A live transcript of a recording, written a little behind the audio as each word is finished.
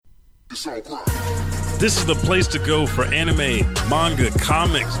This is the place to go for anime, manga,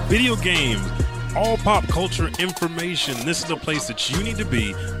 comics, video games, all pop culture information. This is the place that you need to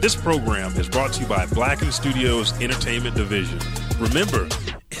be. This program is brought to you by Blacken Studios Entertainment Division. Remember,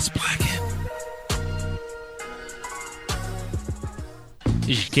 it's Blacken.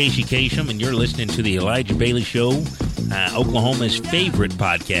 This is Casey Kasem, and you're listening to the Elijah Bailey Show, Oklahoma's favorite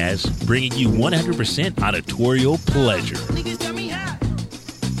podcast, bringing you 100% auditorial pleasure.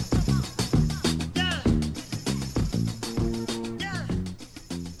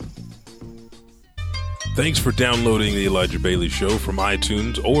 Thanks for downloading the Elijah Bailey Show from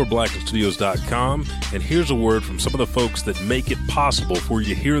iTunes or blackenstudios.com. And here's a word from some of the folks that make it possible for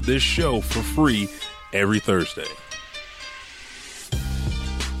you to hear this show for free every Thursday.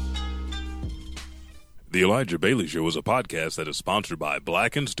 The Elijah Bailey Show is a podcast that is sponsored by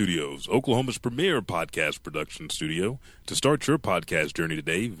Blacken Studios, Oklahoma's premier podcast production studio. To start your podcast journey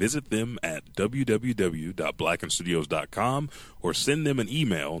today, visit them at www.blackenstudios.com or send them an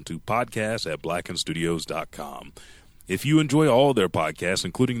email to podcast@blackenstudios.com. If you enjoy all their podcasts,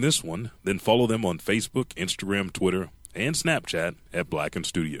 including this one, then follow them on Facebook, Instagram, Twitter, and Snapchat at Blacken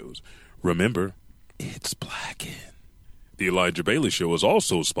Studios. Remember, it's Blacken. The Elijah Bailey Show is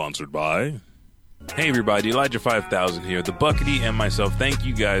also sponsored by... Hey everybody, Elijah 5000 here. The Buckety and myself thank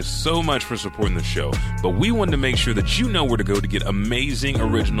you guys so much for supporting the show. But we wanted to make sure that you know where to go to get amazing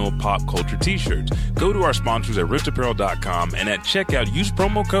original pop culture t-shirts. Go to our sponsors at riftapparel.com and at checkout use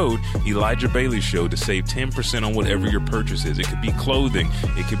promo code Elijah Bailey Show to save 10% on whatever your purchase is. It could be clothing,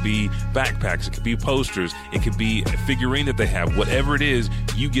 it could be backpacks, it could be posters, it could be a figurine that they have. Whatever it is,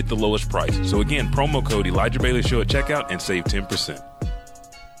 you get the lowest price. So again, promo code Elijah Bailey Show at checkout and save 10%.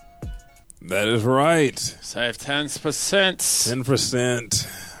 That is right. Save 10%. 10%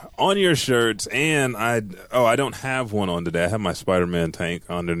 on your shirts. And I don't have one on today. I have my Spider-Man tank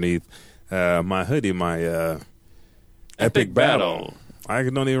underneath my hoodie, my Epic Battle. I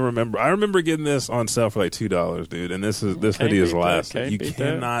don't even remember. I remember getting this on sale for like $2, dude. And this hoodie is last. You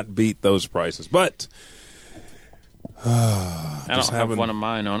cannot beat those prices. But I don't have one of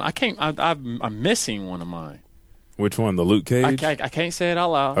mine on. I'm missing one of mine. Which one? The Luke Cage? I can't say it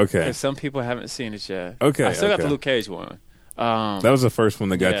out loud. Okay. Because some people haven't seen it yet. Okay. I still got the Luke Cage one. That was the first one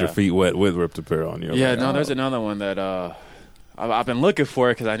that got your feet wet with ripped apparel on you. There's another one that I've been looking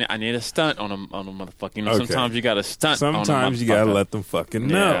for it because I need a stunt on a motherfucker. You know, sometimes you got to stunt on a motherfucker. Sometimes you got to let them fucking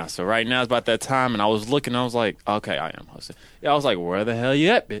know. Yeah, so right now it's about that time, and I was looking, I was like, okay, I am. I was like, where the hell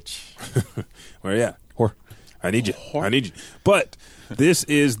you at, bitch? Where you at? Whore. I need you. But... this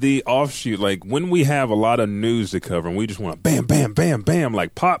is the offshoot. Like, when we have a lot of news to cover and we just want to bam, bam, bam, bam,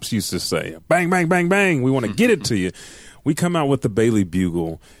 like Pops used to say, bang, bang, bang, bang, we want to get it to you. We come out with the Bailey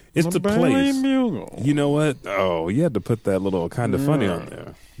Bugle. It's the place. Bugle. You know what? Oh, you had to put that little kind of funny on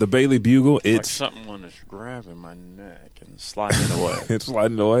there. The Bailey Bugle, it's... like someone is grabbing my neck and sliding away. It's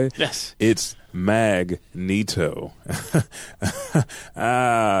sliding away? Yes. It's Magneto.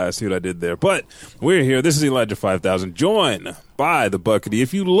 I see what I did there. But we're here. This is Elijah 5000, joined by the Buckety.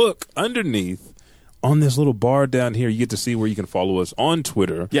 If you look underneath on this little bar down here, you get to see where you can follow us on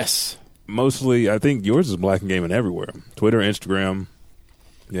Twitter. Yes. Mostly, I think yours is Black and Gaming everywhere. Twitter, Instagram.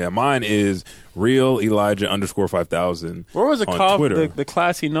 Yeah, mine is real Elijah _5000. Where was it called? Twitter. The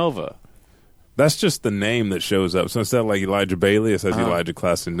Classy Nova. That's just the name that shows up. So instead of like Elijah Bailey, it says Elijah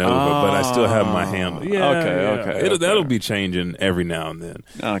Classy Nova, but I still have my handle. Yeah, okay. That'll be changing every now and then.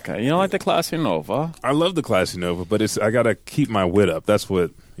 Okay, you don't like the Classy Nova? I love the Classy Nova, but I got to keep my wit up. That's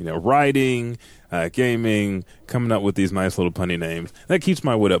what, writing, gaming, coming up with these nice little punny names. That keeps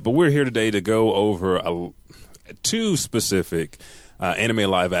my wit up. But we're here today to go over two specific anime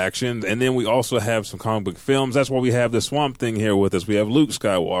live action, and then we also have some comic book films. That's why we have the Swamp Thing here with us. We have Luke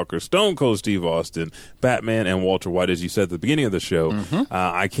Skywalker, Stone Cold Steve Austin, Batman, and Walter White, as you said at the beginning of the show. Mm-hmm.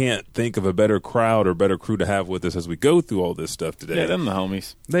 I can't think of a better crowd or better crew to have with us as we go through all this stuff today. Yeah, them the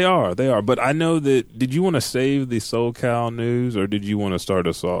homies. They are. But I know that, did you want to save the SoCal news, or did you want to start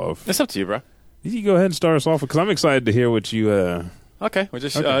us off? It's up to you, bro. You go ahead and start us off, because I'm excited to hear what you... Okay, well,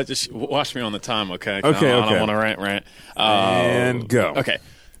 just watch me on the time, okay? Okay. I don't want to rant. And go. Okay.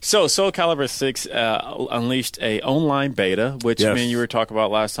 So Soul Calibur 6 unleashed a online beta, which me and you were talking about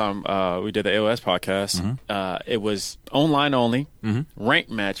last time we did the AOS podcast. Mm-hmm. It was online only,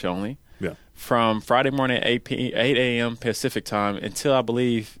 ranked match only, from Friday morning at 8 a.m. Pacific time until, I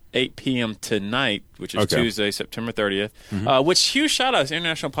believe, 8 p.m. tonight, which is Tuesday, September 30th, which huge shout-out to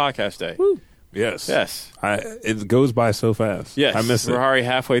International Podcast Day. Woo. Yes. It goes by so fast. Yes. I miss it. We're already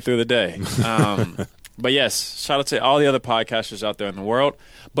halfway through the day. But yes, shout out to all the other podcasters out there in the world.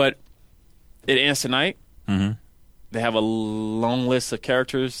 But it ends tonight. Mm-hmm. they have a long list of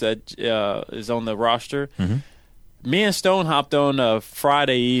characters that is on the roster. Mm-hmm. Me and Stone hopped on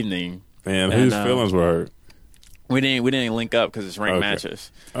Friday evening. Man, whose feelings were hurt? We didn't link up because it's ranked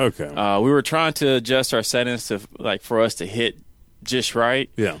matches. Okay. We were trying to adjust our settings to for us to hit just right.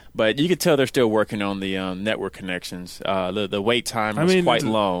 Yeah. But you could tell they're still working on the network connections. The wait time was quite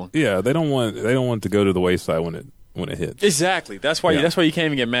long. Yeah, they don't want to go to the wayside when it hits. Exactly. That's why you can't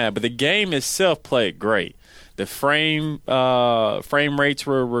even get mad. But the game itself played great. The frame rates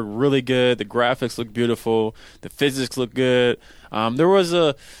were really good. The graphics looked beautiful. The physics looked good.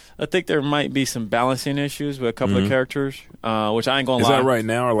 I think there might be some balancing issues with a couple of characters, which I ain't gonna lie. Is that right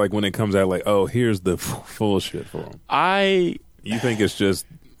now, or like when it comes out, like, oh, here's the full shit for them? You think it's just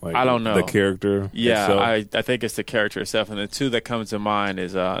like I don't know the character? Yeah, itself? I think it's the character itself, and the two that comes to mind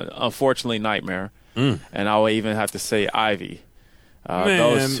is unfortunately Nightmare, and I'll even have to say Ivy.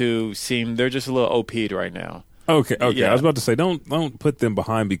 Those two they're just a little OP'd right now. Okay. Yeah. I was about to say don't put them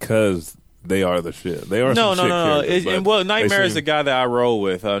behind because they are the shit. They are no. Characters, Nightmare is the guy that I roll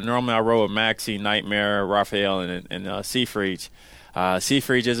with. Normally I roll with Maxie, Nightmare, Raphael, and Seafreege.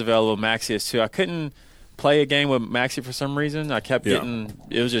 Seafreege is available. Maxie is too. I couldn't play a game with Maxie for some reason. I kept getting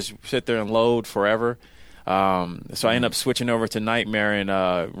it was just sit there and load forever. So I ended up switching over to Nightmare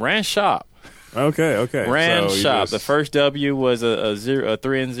and ran shop. Okay. Ran shop. The first W was a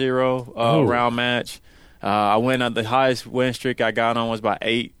 3-0 round match. I went on the highest win streak I got on was about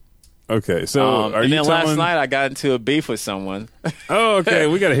 8. Okay, so last night I got into a beef with someone. Oh, okay,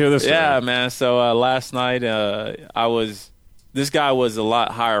 we got to hear this. Yeah, man. So last night this guy was a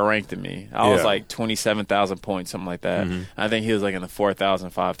lot higher ranked than me. I was like 27,000 points, something like that. Mm-hmm. I think he was like in the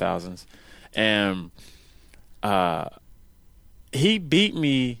 4,000, 5,000s. And he beat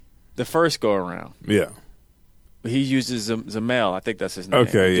me the first go around. Yeah. He uses Zamel. I think that's his name.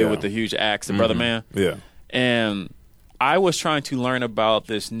 Okay, yeah. With the huge axe, the brother man. Yeah. And I was trying to learn about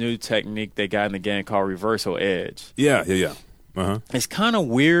this new technique they got in the game called reversal edge. Yeah. Uh-huh. It's kind of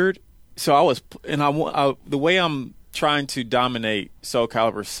weird. So the way I'm trying to dominate Soul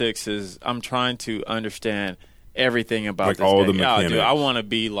Calibur 6 is I'm trying to understand everything about like this all game. the mechanics. Dude, I want to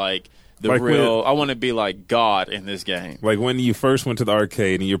be like I want to be like God in this game. Like when you first went to the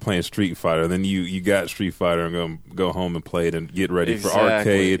arcade and you're playing Street Fighter, then you got Street Fighter and go home and play it and get ready for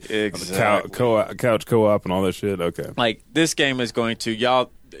arcade, couch co-op and all that shit. Okay. Like this game is going to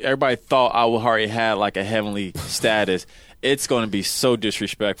everybody thought I already had like a heavenly status. It's going to be so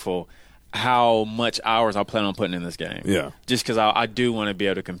disrespectful how much hours I plan on putting in this game. Yeah. Just because I do want to be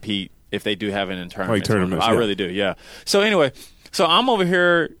able to compete if they do have it in tournaments. Like tournaments, I really do, yeah. So anyway, I'm over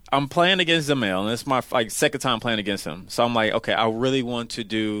here, I'm playing against Zamel, and it's my second time playing against him. So I'm like, okay, I really want to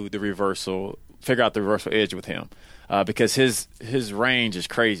do the reversal, figure out the reversal edge with him because his range is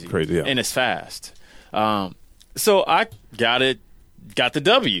crazy yeah. and it's fast. So I got the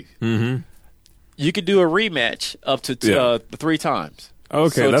W. Mm-hmm. You could do a rematch up to 3 times.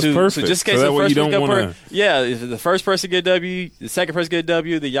 Okay, that's perfect. So just in case if the first person get W, the second person get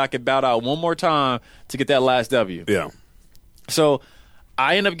W, then y'all can bout out one more time to get that last W. Yeah. So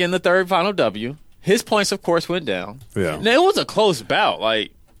I end up getting the third final W. His points, of course, went down. Yeah. Now, it was a close bout.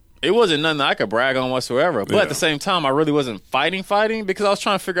 Like, it wasn't nothing I could brag on whatsoever. But at the same time, I really wasn't fighting because I was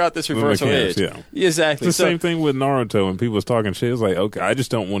trying to figure out this reversal edge. Yeah. Exactly. It's the same thing with Naruto when people was talking shit. It's like, okay, I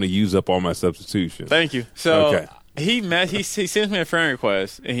just don't want to use up all my substitutions. Thank you. So he sends me a friend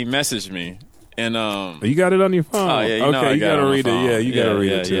request, and he messaged me. And you got it on your phone. Oh, yeah, you got to read it. Yeah, you got to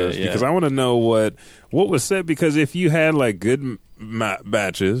read it to us because I want to know what was said. Because if you had like good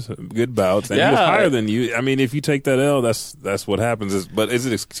matches, good bouts, and he was higher than you, I mean, if you take that L, that's what happens. But is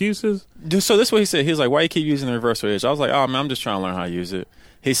it excuses? So this is what he said. He was like, "Why you keep using the reversal edge?" I was like, "Oh man, I'm just trying to learn how to use it."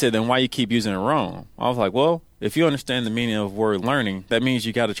 He said, "Then why you keep using it wrong?" I was like, "Well, if you understand the meaning of word learning, that means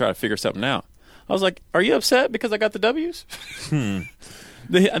you got to try to figure something out." I was like, "Are you upset because I got the W's?"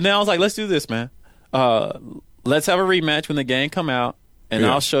 And then I was like, "Let's do this, man. Let's have a rematch when the game come out, and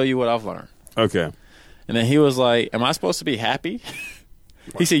I'll show you what I've learned." Okay. And then he was like, "Am I supposed to be happy?"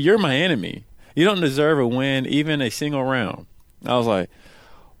 He said, "You're my enemy. You don't deserve a win, even a single round." I was like,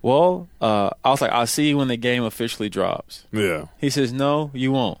 "Well," "I'll see you when the game officially drops." Yeah. He says, "No,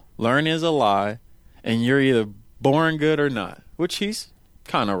 you won't. Learning is a lie, and you're either born good or not," which he's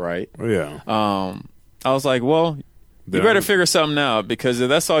kind of right. Yeah. I was like, "Well, you better figure something out because if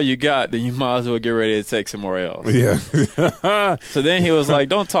that's all you got, then you might as well get ready to take somewhere else." Yeah. So then he was like,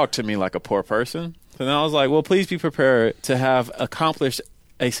 "Don't talk to me like a poor person." And I was like, "Well, please be prepared to have accomplished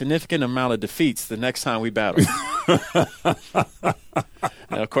a significant amount of defeats the next time we battle."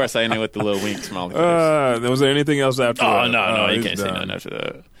 And of course, I ended with the little wink smiley face. Was there anything else after that? No, you can't say nothing after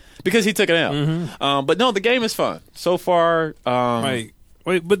that. because he took it out. Mm-hmm. But no, the game is fun so far.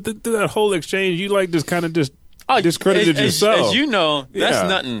 Wait, but that whole exchange, you like just kind of just discredited yourself. As you know, that's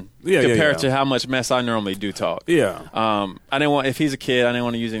nothing compared to how much mess I normally do talk. Yeah. I didn't want, if he's a kid, I didn't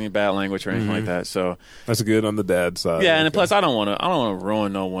want to use any bad language or anything like that. So that's good on the dad side. Yeah, and plus I don't want to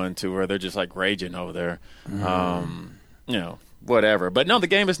ruin no one to where they're just like raging over there. Whatever. But no, the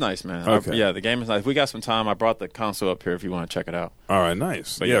game is nice, man. Okay. The game is nice. We got some time. I brought the console up here if you want to check it out. All right,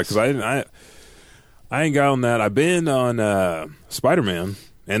 nice. But because I ain't got on that. I've been on Spider-Man.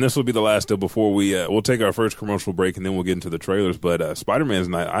 And this will be the last deal before we'll take our first commercial break, and then we'll get into the trailers. But Spider-Man's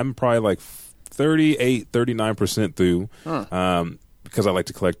night, I'm probably like 39% through because I like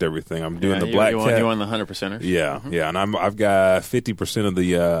to collect everything. I'm doing the Black Cat. You on the 100%ers? Yeah, yeah. And I've got 50% of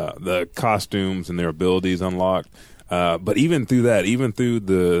the costumes and their abilities unlocked. But even through that, even through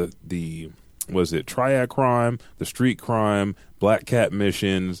the was it Triad Crime, the Street Crime, Black Cat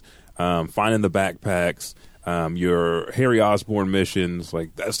missions, finding the backpacks, your Harry Osborn missions,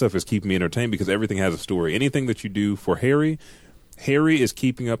 like that stuff is keeping me entertained because everything has a story. Anything that you do for Harry is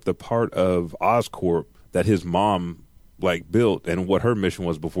keeping up the part of Oscorp that his mom like built and what her mission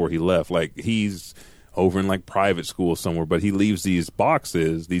was before he left. Like he's over in like private school somewhere, but he leaves these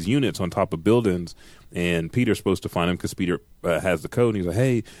boxes, these units on top of buildings, and Peter's supposed to find them because Peter has the code. And he's like,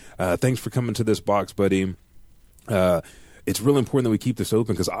 "Hey, thanks for coming to this box, buddy. It's really important that we keep this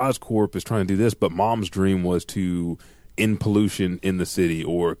open because Oscorp is trying to do this, but Mom's dream was to end pollution in the city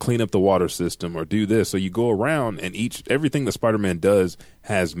or clean up the water system or do this." So you go around, and everything that Spider-Man does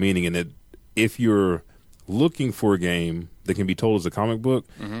has meaning in it. If you're looking for a game that can be told as a comic book,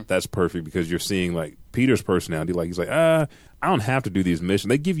 that's perfect because you're seeing like Peter's personality. Like he's like, I don't have to do these missions.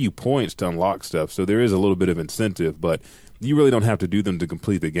 They give you points to unlock stuff, so there is a little bit of incentive, but you really don't have to do them to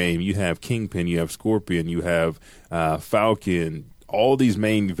complete the game. You have Kingpin, you have Scorpion, you have Falcon, all these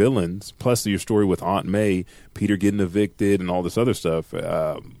main villains, plus your story with Aunt May, Peter getting evicted, and all this other stuff,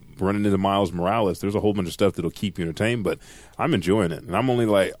 running into Miles Morales. There's a whole bunch of stuff that'll keep you entertained, but I'm enjoying it. And I'm only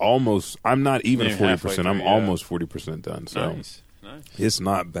like I'm not even 40%. I'm almost 40% done. So nice. It's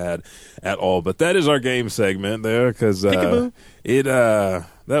not bad at all. But that is our game segment there because that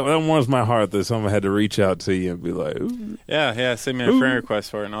warms my heart that someone had to reach out to you and be like, ooh. Yeah, send me a friend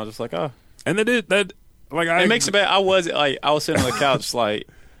request for it, and I was just like, oh. And it makes it bad. I was sitting on the couch like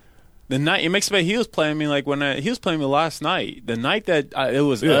the night. It makes it bad. He was playing me like he was playing me last night. The night that it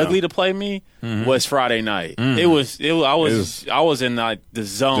was ugly to play me was Friday night. I was in like the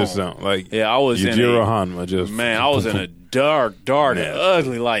zone. Just zone. Like I was in I was in a dark and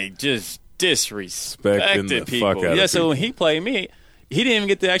ugly, like just disrespected people. So when he played me, he didn't even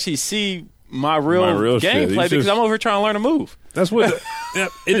get to actually see my real gameplay because I'm over here trying to learn to move. That's what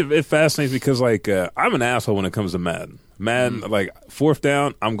it fascinates me because like I'm an asshole when it comes to Madden. Like fourth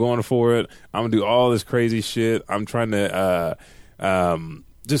down, I'm going for it. I'm gonna do all this crazy shit. I'm trying to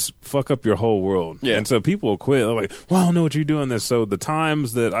just fuck up your whole world. Yeah. And so people will quit. They're like, well, I don't know what you're doing this. So the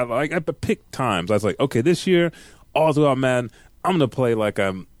times that I picked times. I was like, okay, this year, all throughout Madden, I'm gonna play like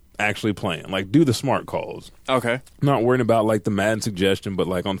I'm actually playing. Like do the smart calls. Okay. Not worrying about like the Madden suggestion, but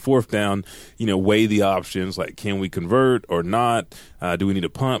like on fourth down, weigh the options. Like, can we convert or not? Do we need to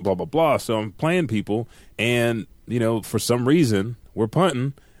punt? Blah blah blah. So I'm playing people, and for some reason we're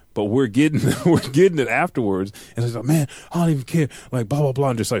punting, but we're getting it afterwards. And it's like, man, I don't even care. Like blah blah blah,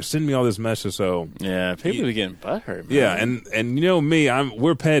 and just like send me all this message. So yeah, people are getting butthurt. Man. Yeah, and me,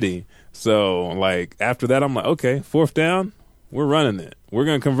 we're petty. So like after that, I'm like, okay, fourth down, we're running it. We're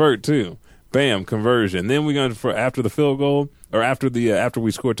gonna convert too. Bam, conversion. Then we're gonna after the field goal. Or after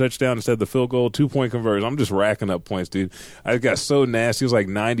we score a touchdown instead of the field goal, 2-point conversion. I'm just racking up points, dude. I got so nasty. It was like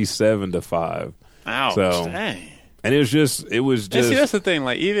 97-5. Ouch! So, dang. And it was just. And see, that's the thing.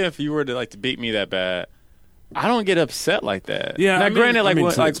 Like, even if you were to to beat me that bad, I don't get upset like that. Yeah. Now, granted,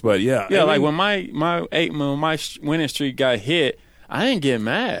 but yeah. Like when my winning streak got hit, I didn't get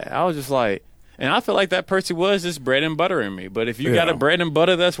mad. I was just like. And I feel like that person was just bread and butter in me. But if you got a bread and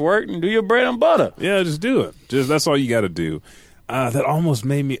butter that's working, do your bread and butter. Yeah, just do it. That's all you got to do. That almost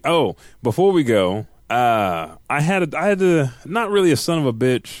made me. Oh, before we go, I had to not really a son of a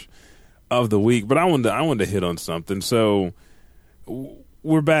bitch of the week, but I wanted to hit on something. So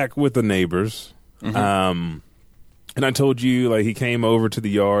we're back with the neighbors, and I told you like he came over to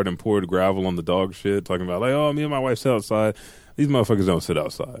the yard and poured gravel on the dog shit, talking about like, oh, me and my wife sit outside. These motherfuckers don't sit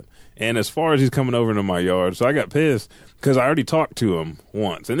outside. And as far as he's coming over into my yard, so I got pissed because I already talked to him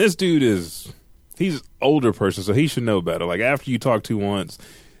once. And this dude he's older person, so he should know better. Like after you talk to once,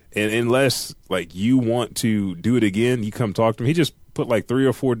 and unless like you want to do it again, you come talk to him. He just put like 3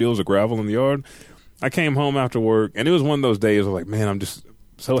 or 4 deals of gravel in the yard. I came home after work, and it was one of those days I was like, man, I'm just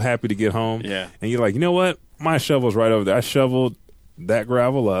so happy to get home. Yeah. And you're like, you know what? My shovel's right over there. I shoveled that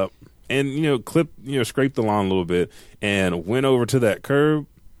gravel up and, scraped the lawn a little bit and went over to that curb,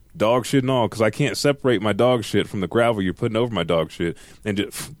 dog shit and all, because I can't separate my dog shit from the gravel you're putting over my dog shit, and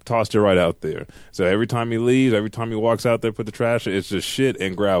just tossed it right out there. So every time he leaves, every time he walks out there, put the trash, it's just shit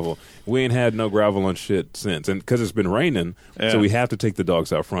and gravel. We ain't had no gravel on shit since. And because it's been raining, so we have to take the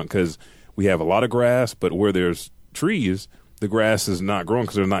dogs out front because we have a lot of grass, but where there's trees, the grass is not growing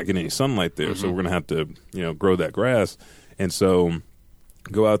because they're not getting any sunlight there. So we're going to have to, grow that grass. And so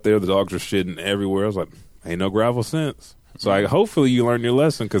go out there, the dogs are shitting everywhere. I was like, ain't no gravel since. So hopefully you learn your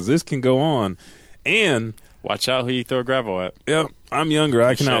lesson because this can go on. And watch out who you throw gravel at. Yep, I'm younger.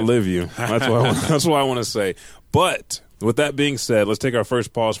 I can outlive you. That's what I want to say. But with that being said, let's take our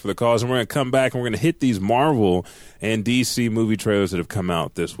first pause for the cause, and we're going to come back and we're going to hit these Marvel and DC movie trailers that have come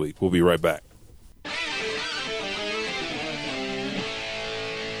out this week. We'll be right back.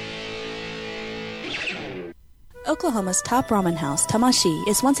 Oklahoma's top ramen house, Tamashi,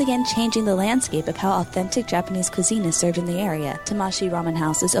 is once again changing the landscape of how authentic Japanese cuisine is served in the area. Tamashi Ramen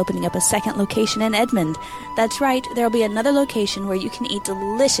House is opening up a second location in Edmond. That's right, there will be another location where you can eat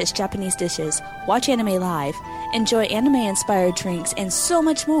delicious Japanese dishes, watch anime live, enjoy anime-inspired drinks, and so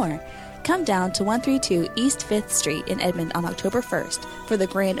much more. Come down to 132 East 5th Street in Edmond on October 1st for the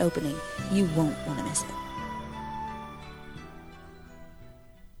grand opening. You won't want to miss it.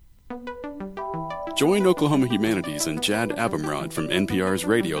 Join Oklahoma Humanities and Jad Abumrad from NPR's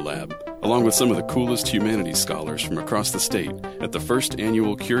Radio Lab, along with some of the coolest humanities scholars from across the state at the first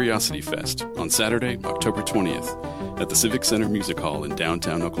annual Curiosity Fest on Saturday, October 20th at the Civic Center Music Hall in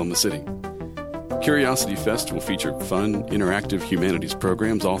downtown Oklahoma City. Curiosity Fest will feature fun, interactive humanities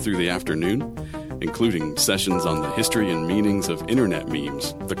programs all through the afternoon, including sessions on the history and meanings of internet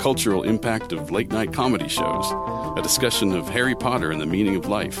memes, the cultural impact of late-night comedy shows, a discussion of Harry Potter and the meaning of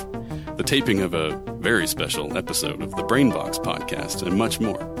life, the taping of a very special episode of the Brainbox podcast, and much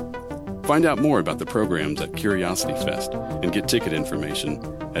more. Find out more about the programs at Curiosity Fest and get ticket information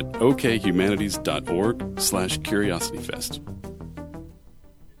at okhumanities.org/curiosityfest.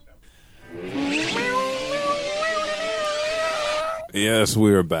 Yes,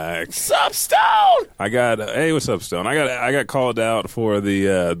 we're back. Sup, Stone? Hey, what's up, Stone? I got called out for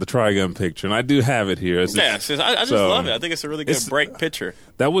the Trigun picture, and I do have it here. I just love it. I think it's a really good break picture.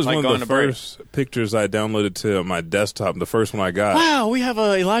 That was one of the first pictures I downloaded to my desktop, the first one I got. Wow, we have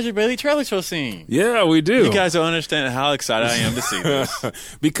a Elijah Bailey trailer show scene. Yeah, we do. You guys don't understand how excited I am to see this.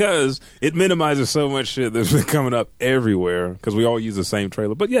 Because it minimizes so much shit that's been coming up everywhere, because we all use the same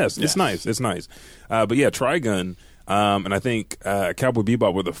trailer. But yes, it's nice. It's nice. But yeah, Trigun. And I think Cowboy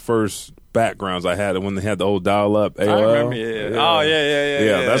Bebop were the first backgrounds I had when they had the old dial-up AOL. I remember, yeah. Oh,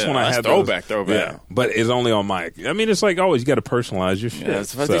 yeah. That's when I had throwback. Yeah, but it's only on mic. I mean, it's like always, you got to personalize your shit. Yeah,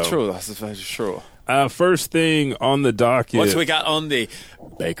 that's very true. That's very true. First thing on the docket. What's we got on the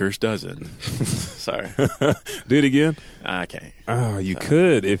Baker's Dozen? Sorry. Do it again? I can't. Oh, you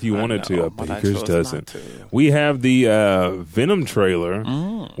could if you wanted to. A Baker's Dozen. We have the Venom trailer,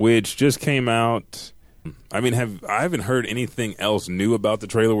 which just came out. I mean, I haven't heard anything else new about the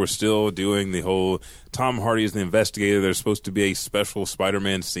trailer. We're still doing the whole Tom Hardy is the investigator. There's supposed to be a special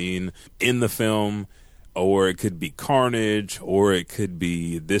Spider-Man scene in the film, or it could be Carnage, or it could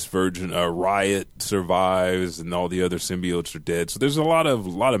be this version, Riot survives, and all the other symbiotes are dead. So there's a lot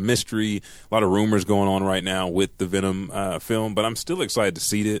of mystery, a lot of rumors going on right now with the Venom film. But I'm still excited to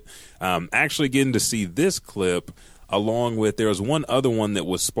see it. Actually, getting to see this clip. Along with, there was one other one that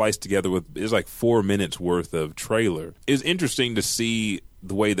was spliced together with, it was like 4 minutes worth of trailer. It's interesting to see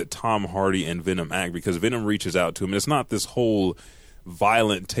the way that Tom Hardy and Venom act, because Venom reaches out to him. And it's not this whole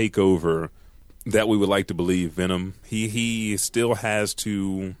violent takeover that we would like to believe Venom. He still has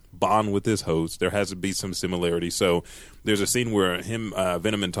to bond with his host. There has to be some similarity. So there's a scene where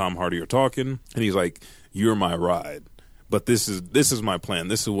Venom and Tom Hardy are talking, and he's like, "You're my ride, but this is my plan.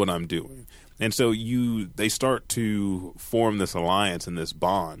 This is what I'm doing." And so they start to form this alliance and this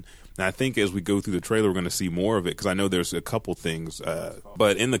bond. And I think as we go through the trailer, we're going to see more of it, because I know there's a couple things.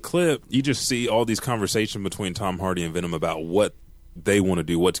 But in the clip, you just see all these conversations between Tom Hardy and Venom about what they want to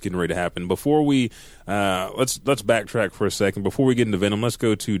do, what's getting ready to happen. Before we let's backtrack for a second. Before we get into Venom, let's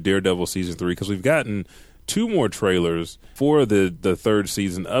go to Daredevil Season 3, because we've gotten 2 more trailers for the third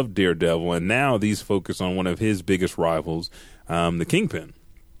season of Daredevil, and now these focus on one of his biggest rivals, the Kingpin.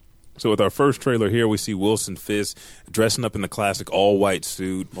 So with our first trailer here, we see Wilson Fisk dressing up in the classic all-white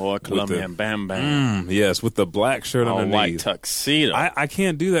suit. Boy, Colombian Bam Bam. Yes, with the black shirt underneath. All-white tuxedo. I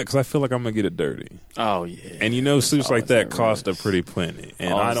can't do that because I feel like I'm going to get it dirty. Oh, yeah. And suits like that cost a pretty plenty.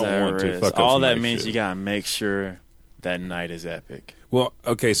 And I don't want to fuck up all that means shit. You got to make sure That night is epic. Well,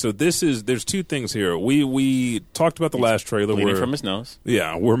 okay, so there's two things here. We talked about the last trailer bleeding from his nose.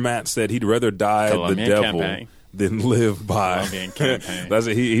 Yeah, where Matt said he'd rather die Colombian the devil campaign. than live by. Colombian campaign. That's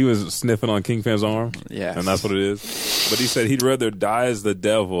it. He was sniffing on Kingpin's arm. Yes. And that's what it is. But he said he'd rather die as the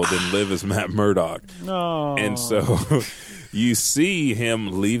devil than live as Matt Murdock. No. And so you see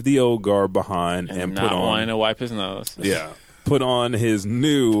him leave the old guard behind and put not on. wanting to wipe his nose. Yeah. Put on his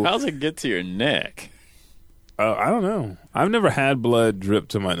new. How's it get to your neck? I don't know. I've never had blood drip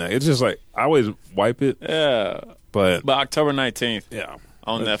to my neck. It's just like I always wipe it. Yeah. But October 19th. Yeah.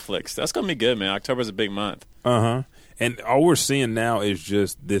 On Netflix. That's going to be good, man. October's a big month. Uh-huh. And all we're seeing now is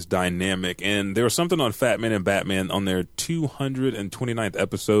just this dynamic. And there was something on Fat Man and Batman on their 229th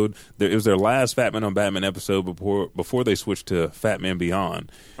episode. It was their last Fat Man on Batman episode before they switched to Fat Man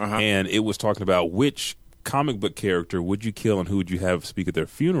Beyond. Uh-huh. And it was talking about which comic book character would you kill and who would you have speak at their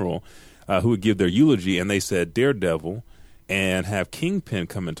funeral, who would give their eulogy. And they said Daredevil and have Kingpin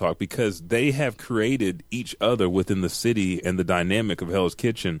come and talk because they have created each other within the city and the dynamic of Hell's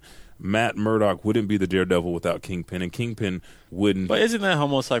Kitchen. Matt Murdock wouldn't be the Daredevil without Kingpin, and Kingpin wouldn't. But isn't that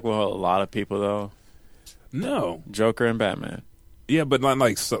almost like with a lot of people, though? No. Joker and Batman. Yeah, but not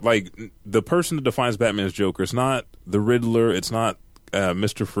like the person that defines Batman as Joker. It's not the Riddler. It's not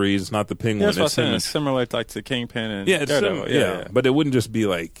Mr. Freeze. It's not the Penguin. Yeah, that's what I'm saying. It's similar like to Kingpin and Daredevil. Yeah, but it wouldn't just be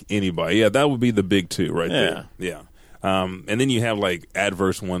like anybody. Yeah, that would be the big two right there. Yeah. And then you have like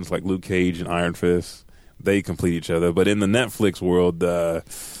adverse ones like Luke Cage and Iron Fist. They complete each other. But in the Netflix world,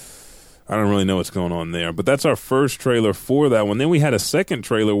 I don't really know what's going on there. But that's our first trailer for that one. Then we had a second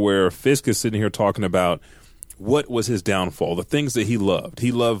trailer where Fisk is sitting here talking about what was his downfall, the things that he loved.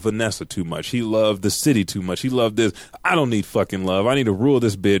 He loved Vanessa too much. He loved the city too much. He loved this. I don't need fucking love. I need to rule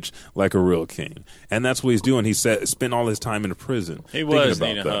this bitch like a real king. And that's what he's doing. He spent all his time in prison. He was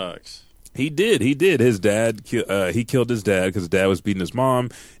needing hugs. He did. His dad, he killed his dad because his dad was beating his mom,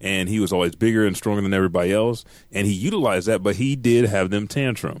 and he was always bigger and stronger than everybody else. And he utilized that, but he did have them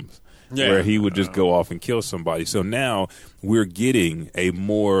tantrums where he would just go off and kill somebody. So now we're getting a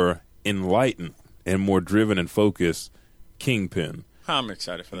more enlightened and more driven and focused Kingpin. I'm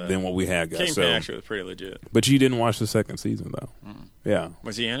excited for that. Than what we had, guys. Kingpin actually was pretty legit. But you didn't watch the second season, though. Yeah.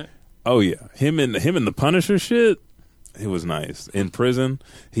 Was he in it? Oh, yeah. Him and the Punisher shit. It was nice. In prison,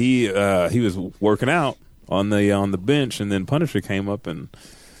 he was working out on the bench, and then Punisher came up and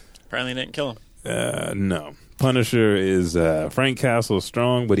apparently didn't kill him. No, Punisher is Frank Castle is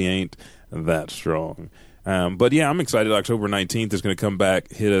strong, but he ain't that strong. But yeah, I'm excited. October 19th is going to come back,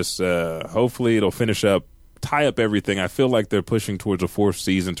 hit us. Hopefully, it'll finish up, tie up everything. I feel like they're pushing towards a fourth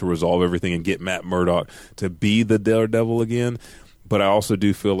season to resolve everything and get Matt Murdock to be the Daredevil again. But I also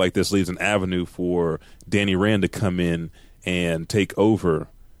do feel like this leaves an avenue for Danny Rand to come in and take over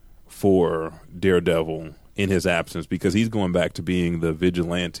for Daredevil in his absence because he's going back to being the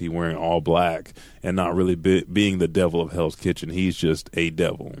vigilante wearing all black and not really being the devil of Hell's Kitchen. He's just a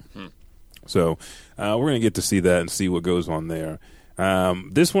devil. So we're going to get to see that and see what goes on there.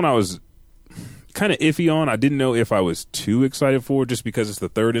 This one I was kind of iffy on. I didn't know if I was too excited for just because it's the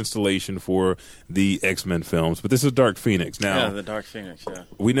third installation for the X-Men films. But this is Dark Phoenix. Now, the Dark Phoenix,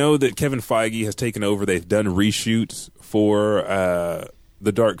 we know that Kevin Feige has taken over. They've done reshoots for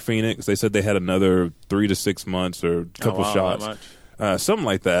the Dark Phoenix. They said they had another 3 to 6 months or a couple shots. Something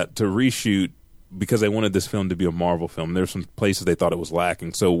like that to reshoot because they wanted this film to be a Marvel film. There's some places they thought it was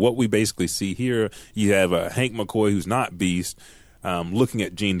lacking. So what we basically see here, you have Hank McCoy, who's not Beast, looking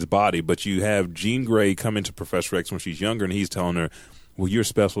at Jean's body, but you have Jean Grey come into Professor X when she's younger, and he's telling her, well, you're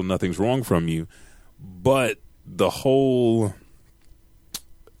special, nothing's wrong from you. But the whole,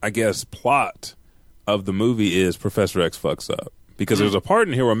 I guess, plot of the movie is Professor X fucks up. Because there's a part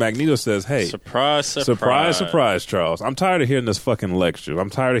in here where Magneto says, hey, surprise, Charles. I'm tired of hearing this fucking lecture. I'm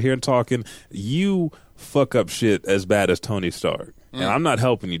tired of hearing talking. You fuck up shit as bad as Tony Stark. And I'm not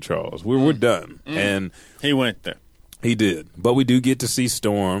helping you, Charles. We're done. And he went there. He did. But we do get to see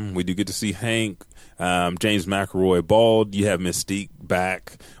Storm. We do get to see Hank, James McAvoy bald. You have Mystique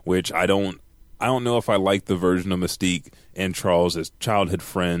back, which I don't know if I like the version of Mystique and Charles as childhood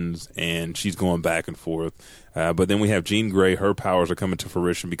friends, and she's going back and forth. But then we have Jean Grey. Her powers are coming to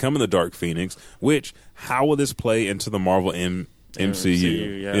fruition, becoming the Dark Phoenix, which, how will this play into the Marvel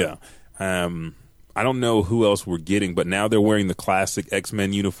MCU? Yeah. I don't know who else we're getting, but now they're wearing the classic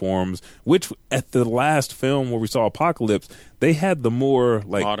X-Men uniforms, which at the last film where we saw Apocalypse, they had the more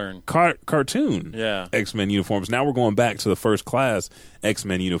like modern cartoon X-Men uniforms. Now we're going back to the first class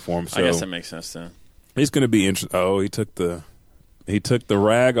X-Men uniforms. So I guess that makes sense then. It's going to be interesting. Oh, he took the He took the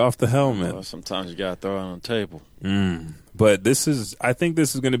rag off the helmet. Well, sometimes you got to throw it on the table. But I think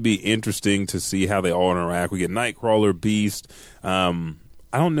this is going to be interesting to see how they all interact. We get Nightcrawler, Beast.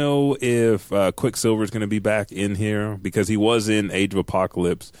 I don't know if Quicksilver is going to be back in here because he was in Age of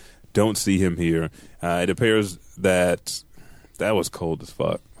Apocalypse. Don't see him here. It appears that was cold as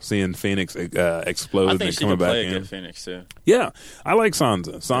fuck. Seeing Phoenix explode and then coming back in. I think she could play a good Phoenix too. Yeah, I like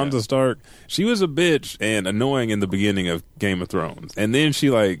Sansa. Sansa Stark. She was a bitch and annoying in the beginning of Game of Thrones, and then she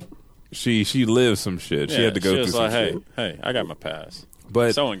lived some shit. She had to go through some shit. Hey, I got my pass.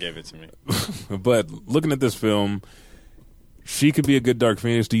 But someone gave it to me. But looking at this film, she could be a good Dark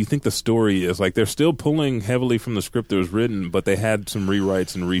Phoenix. Do you think the story is like they're still pulling heavily from the script that was written, but they had some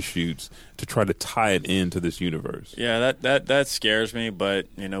rewrites and reshoots to try to tie it into this universe? Yeah, that scares me, but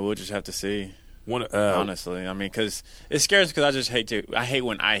we'll just have to see. Honestly, I mean, because it scares me because I hate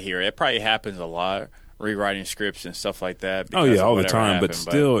when I hear it. It probably happens a lot, rewriting scripts and stuff like that. Oh yeah, all the time. But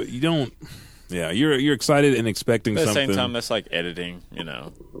still, you don't. Yeah, you're excited and expecting something. At the same time, that's like editing,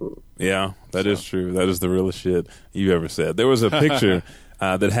 Yeah, that is true. That is the realest shit you ever said. There was a picture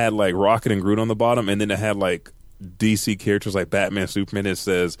that had like Rocket and Groot on the bottom, and then it had like DC characters like Batman, Superman. It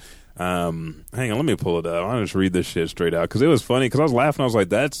says, hang on, let me pull it up. I'll just read this shit straight out because it was funny because I was laughing. I was like,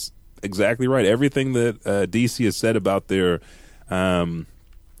 that's exactly right. Everything that DC has said about their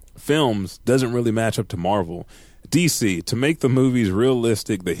films doesn't really match up to Marvel. DC, to make the movies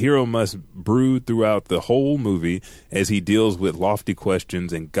realistic, the hero must brood throughout the whole movie as he deals with lofty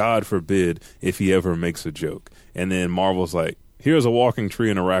questions, and God forbid if he ever makes a joke. And then Marvel's like, here's a walking tree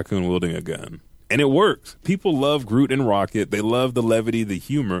and a raccoon wielding a gun. And it works. People love Groot and Rocket. They love the levity, the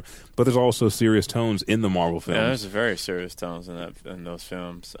humor, but there's also serious tones in the Marvel films. Yeah, there's very serious tones in those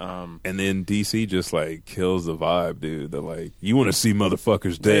films. And then DC just like kills the vibe, dude. They're like, you want to see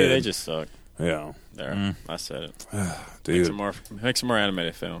motherfuckers dead. They just suck. Yeah. There, I said it. Dude. Make some more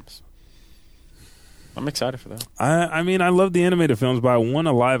animated films. I'm excited for that. I mean, I love the animated films, but I want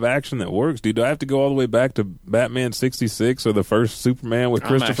a live action that works, dude. Do I have to go all the way back to Batman 66 or the first Superman with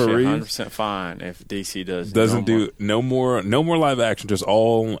Christopher Reeve? I'm actually 100% fine if DC doesn't do no more live action, just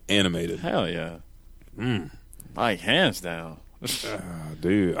all animated. Hell yeah. Like, hands down.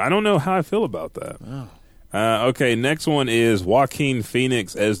 Dude, I don't know how I feel about that. Oh. Okay, next one is Joaquin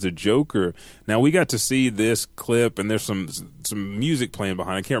Phoenix as the Joker. Now, we got to see this clip, and there's some music playing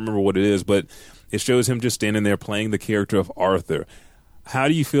behind. I can't remember what it is, but it shows him just standing there playing the character of Arthur. How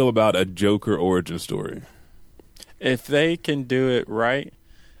do you feel about a Joker origin story? If they can do it right,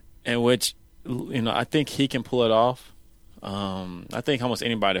 in which, I think he can pull it off. I think almost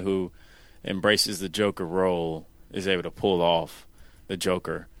anybody who embraces the Joker role is able to pull off the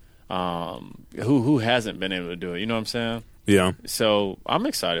Joker. Who hasn't been able to do it? You know what I'm saying? Yeah. So I'm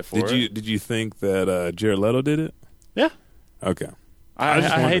excited for it. Did you think that Jared Leto did it? Yeah. Okay. I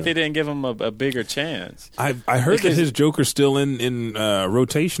hate they didn't give him a bigger chance. I heard that his Joker's still in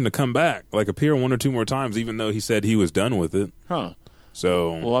rotation to come back, like appear one or two more times, even though he said he was done with it. Huh.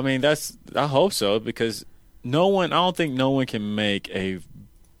 So. Well, I mean, I hope so, because I don't think no one can make a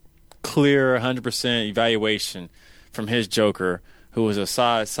clear 100% evaluation from his Joker, who was a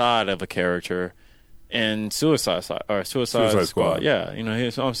side of a character in Suicide Squad. Yeah,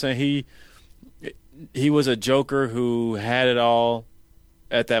 so I'm saying he was a Joker who had it all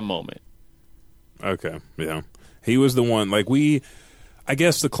at that moment. Okay, yeah, he was the one. Like I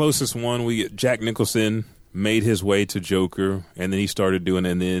guess the closest one Jack Nicholson made his way to Joker, and then he started doing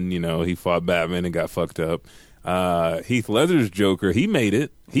it, and then he fought Batman and got fucked up. Heath Ledger's Joker, he made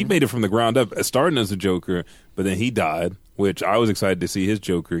it. He made it from the ground up, starting as a Joker, but then he died, which I was excited to see his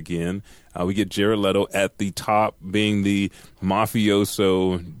Joker again. We get Jared Leto at the top, being the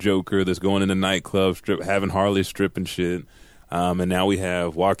mafioso Joker that's going into nightclubs, having Harley stripping shit. And now we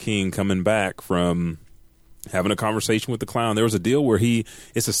have Joaquin coming back from having a conversation with the clown. There was a deal where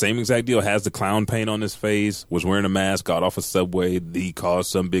it's the same exact deal, has the clown paint on his face, was wearing a mask, got off a subway, he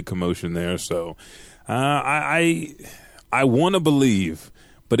caused some big commotion there. So I want to believe.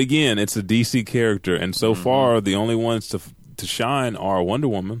 But again, it's a DC character, and so far the only ones to shine are Wonder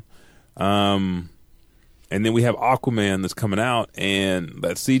Woman, and then we have Aquaman that's coming out, and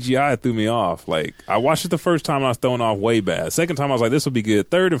that CGI threw me off. Like, I watched it the first time, and I was thrown off way bad. Second time, I was like, this will be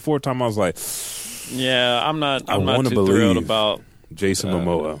good. Third and fourth time, I was like, yeah, I'm not too thrilled about Jason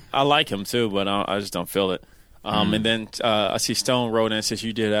Momoa. I like him too, but I just don't feel it. And then I see Stone wrote in, since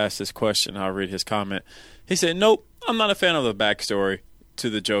you did ask this question, I'll read his comment. He said, nope, I'm not a fan of the backstory to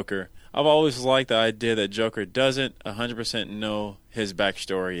the Joker. I've always liked the idea that Joker doesn't 100% know his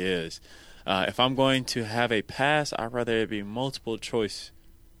backstory is. If I'm going to have a pass, I'd rather it be multiple choice.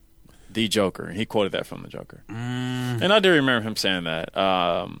 the Joker. He quoted that from the Joker, and I do remember him saying that.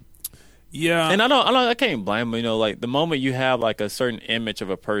 Yeah, and I can't blame him. Like the moment you have like a certain image of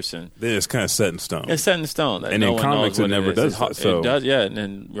a person, then it's kind of set in stone. It's set in stone. And in comics, it never does that. So it does, yeah. And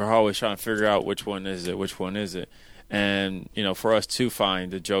then you're always trying to figure out which one is it. And for us to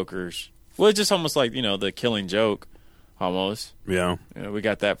find the Jokers, well, it's just almost like the Killing Joke, almost. Yeah, we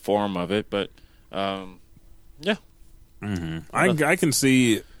got that form of it, but yeah. Mm-hmm. I can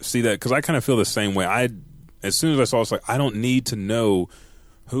see that because I kind of feel the same way. As soon as I saw, it's like I don't need to know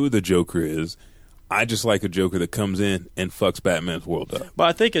who the Joker is. I just like a Joker that comes in and fucks Batman's world up. But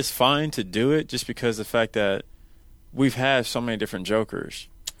I think it's fine to do it just because of the fact that we've had so many different Jokers.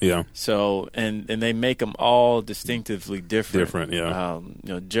 Yeah. So and they make them all distinctively different. Different,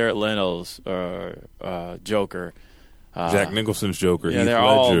 yeah. Jared Leto's Joker. Jack Nicholson's Joker. Yeah, Heath they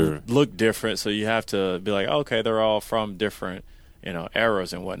Ledger. all look different, so you have to be like, okay, they're all from different,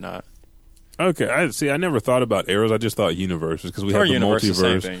 eras and whatnot. Okay, I never thought about eras. I just thought universes because we have the multiverse.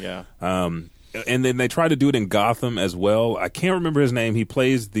 Same thing, yeah. And then they tried to do it in Gotham as well. I can't remember his name. He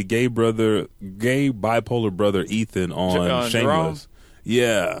plays the gay bipolar brother Ethan on Shameless. Jerome?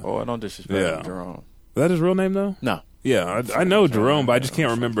 Yeah. Oh, I don't disrespect Jerome. Is that his real name though? No. Yeah, I know Jerome, but I just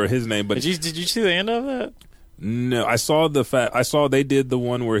can't remember his name. But did you see the end of that? No, I saw they did the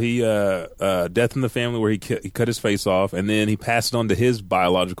one where he Death in the Family where he cut his face off and then he passed it on to his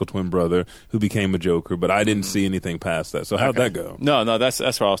biological twin brother who became a Joker, but I didn't see anything past that. So how'd that go? No, that's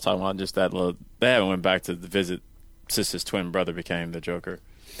what I was talking about. Just that little. They haven't went back to the visit since his twin brother became the Joker.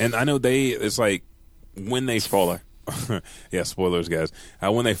 And I know it's like when they spoiler. Yeah, spoilers, guys.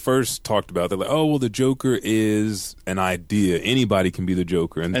 When they first talked about it, they're like, oh, well, the Joker is an idea. Anybody can be the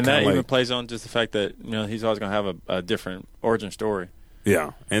Joker. And that even plays on just the fact that he's always going to have a different origin story.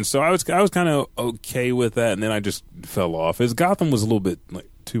 Yeah. And so I was kind of okay with that, and then I just fell off. Gotham was a little bit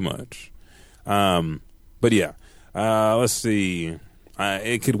too much. But yeah. Let's see.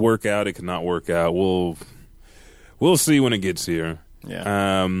 It could work out. It could not work out. We'll see when it gets here.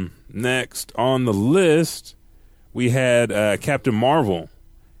 Yeah. Next on the list, we had Captain Marvel,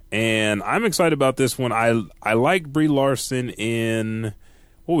 and I'm excited about this one. I like Brie Larson in,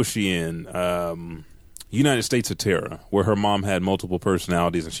 what was she in? United States of Terror, where her mom had multiple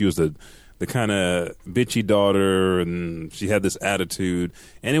personalities, and she was the kind of bitchy daughter, and she had this attitude.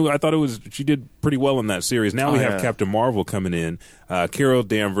 And I thought she did pretty well in that series. Now we have Captain Marvel coming in, Carol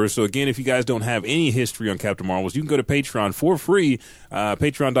Danvers. So again, if you guys don't have any history on Captain Marvel, you can go to Patreon for free,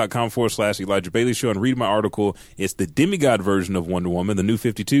 patreon.com/Elijah Bailey Show, and read my article. It's the demigod version of Wonder Woman, the New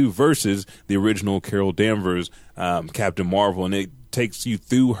 52, versus the original Carol Danvers, Captain Marvel. And it takes you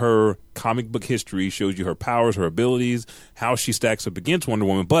through her comic book history, shows you her powers, her abilities, how she stacks up against Wonder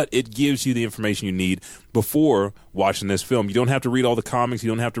Woman, but it gives you the information you need before watching this film. You don't have to read all the comics. You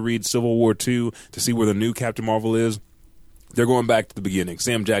don't have to read Civil War II to see where the new Captain Marvel is. They're going back to the beginning.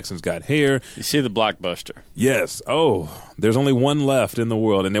 Sam Jackson's got hair. You see the blockbuster. Yes. Oh, there's only one left in the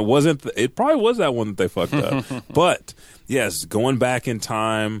world, and it probably was that one that they fucked up. But yes, going back in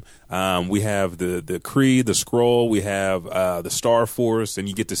time, we have the Kree, the Skrull, we have the Star Force, and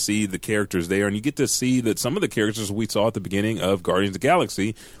you get to see the characters there, and you get to see that some of the characters we saw at the beginning of Guardians of the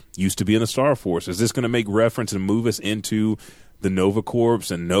Galaxy used to be in the Star Force. Is this going to make reference and move us into the Nova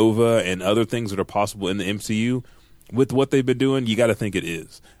Corps and Nova and other things that are possible in the MCU? With what they've been doing, you got to think it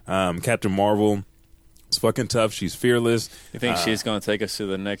is. Captain Marvel is fucking tough. She's fearless. You think she's going to take us to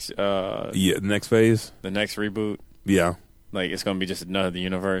the next? The next phase, the next reboot. Yeah, like it's going to be just another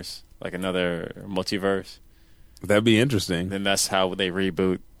universe, like another multiverse. That'd be interesting. Then that's how they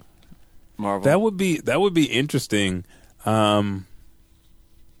reboot Marvel. That would be interesting. I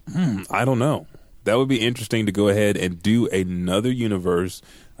don't know. That would be interesting to go ahead and do another universe.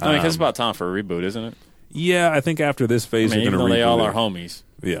 I mean, 'cause it's about time for a reboot, isn't it? Yeah, I think after this phase, they're going to reboot. They all are homies.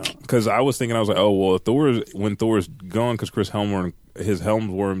 Yeah, because I was thinking, I was like, oh well, when Thor's gone, because his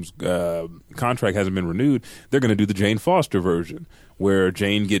Helmsworm's contract hasn't been renewed, they're going to do the Jane Foster version where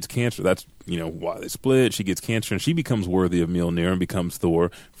Jane gets cancer. That's why they split. She gets cancer and she becomes worthy of Mjolnir and becomes Thor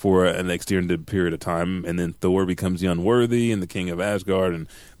for an extended period of time, and then Thor becomes the unworthy and the king of Asgard, and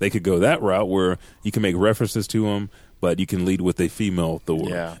they could go that route where you can make references to him, but you can lead with a female Thor.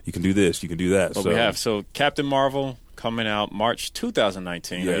 Yeah. You can do this. You can do that. But we have Captain Marvel coming out March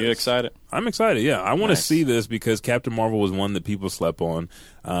 2019. Yes. Are you excited? I'm excited, yeah. I want to see this because Captain Marvel was one that people slept on.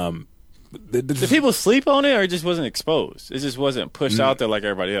 Did people sleep on it, or it just wasn't exposed? It just wasn't pushed out there like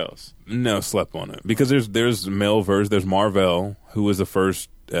everybody else? No, slept on it. Because there's male version. There's Mar-Vell, who was the first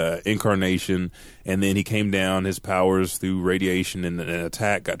incarnation, and then he came down. His powers through radiation and an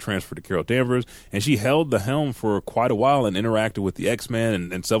attack got transferred to Carol Danvers, and she held the helm for quite a while and interacted with the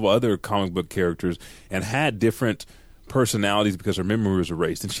X-Men and several other comic book characters and had different personalities because her memory was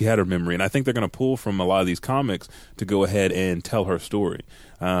erased, and she had her memory. And I think they're going to pull from a lot of these comics to go ahead and tell her story.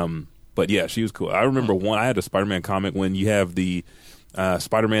 But yeah, she was cool. I remember I had a Spider-Man comic when you have the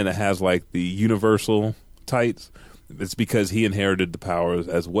Spider-Man that has like the Universal tights. It's because he inherited the powers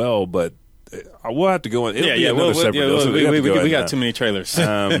as well, but we'll have to go on. We got too many trailers.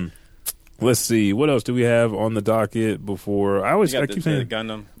 Let's see. What else do we have on the docket before? I keep saying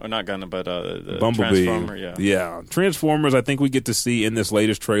Gundam, or not Gundam, but the Bumblebee. Transformer. Yeah. Transformers. I think we get to see in this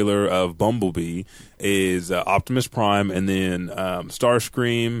latest trailer of Bumblebee is Optimus Prime, and then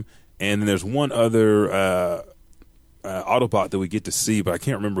Starscream, and then there's one other Autobot that we get to see, but I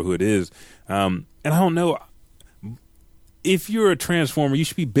can't remember who it is. And I don't know. If you're a Transformer, you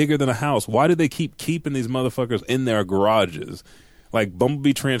should be bigger than a house. Why do they keep keeping these motherfuckers in their garages? Like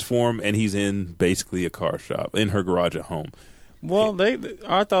Bumblebee transform, and he's in basically a car shop in her garage at home. Well,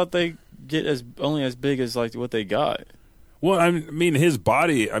 I thought they get only as big as like what they got. Well, I mean, his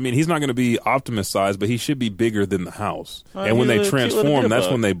body. I mean, he's not going to be Optimus size, but he should be bigger than the house. And when they transform, that's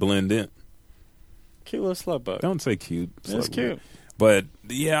when they blend in. Cute little slut bug. Don't say cute. It's cute. But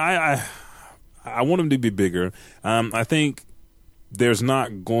yeah, I want him to be bigger. I think there's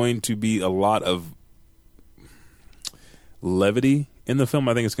not going to be a lot of levity in the film.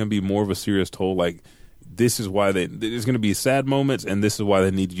 I think it's going to be more of a serious toll. Like, this is why there's going to be sad moments, and this is why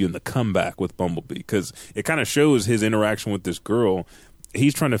they need you in the comeback with Bumblebee, because it kind of shows his interaction with this girl.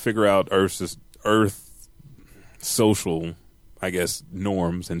 He's trying to figure out Earth social, I guess,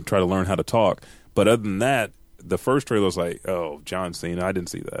 norms and try to learn how to talk. But other than that, the first trailer was like, oh, John Cena. I didn't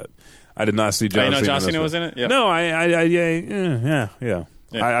see that. I did not see John Cena. John Cena was in it? Yeah. No, yeah.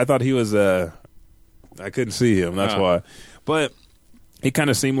 I thought he was. I couldn't see him. That's why. But it kind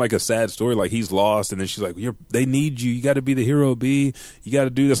of seemed like a sad story. Like, he's lost, and then she's like, "They need you. You got to be the hero, B. You got to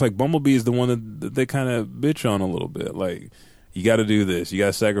do this." Like, Bumblebee is the one that they kind of bitch on a little bit. Like, you got to do this. You got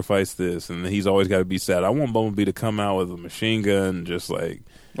to sacrifice this, and he's always got to be sad. I want Bumblebee to come out with a machine gun, just like.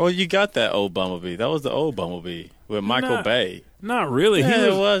 Well, you got that old Bumblebee. That was the old Bumblebee with Michael Bay. Not really. Yeah,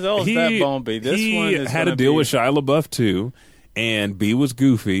 it was. That was that Bumblebee. This one is had a deal with Shia LaBeouf too, and B was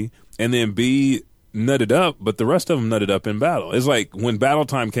goofy, and then B nutted up, but the rest of them nutted up in battle. It's like when battle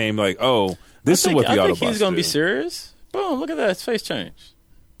time came, like, oh, this is what the Autobots do. I think he's going to be serious. Boom, look at that. His face changed.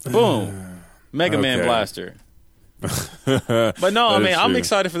 Boom. Mega Man Blaster. But no, I mean, I'm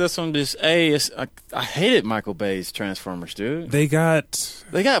excited for this one. Just I hated Michael Bay's Transformers, dude. They got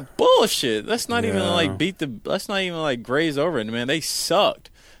bullshit. Let's not even let's not even like graze over it, man. They sucked.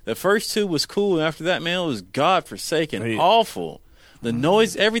 The first two was cool, and after that, man, it was godforsaken, awful. The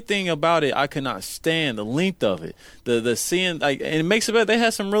noise, everything about it, I could not stand. The length of it, the seeing, like, and it makes it better. They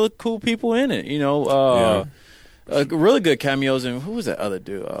had some really cool people in it, you know. Really good cameos, and who was that other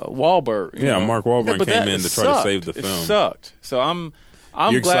dude? Wahlberg. Mark Wahlberg came in to try to save the film. It sucked. So I'm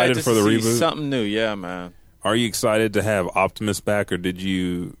glad to see something new. Yeah, man. Are you excited to have Optimus back, or did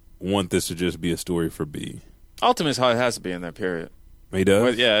you want this to just be a story for B? Optimus has to be in that period. He does.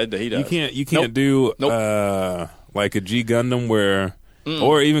 Well, yeah, he does. You can't do like a G Gundam where.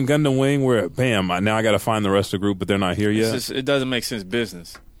 Or even Gundam Wing, where bam, now I got to find the rest of the group, but they're not here yet. It doesn't make sense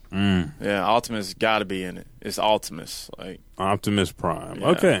business. Yeah, Optimus got to be in it. It's Optimus, like Optimus Prime. Yeah,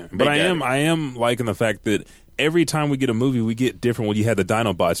 okay, but I am liking the fact that every time we get a movie, we get different. When you had the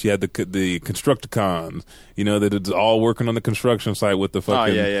Dinobots, you had the Constructicons. You know, that it's all working on the construction site with the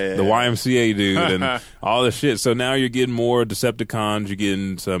fucking the YMCA dude and all this shit. So now you're getting more Decepticons. You're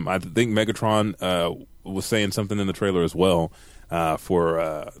getting some. I think Megatron was saying something in the trailer as well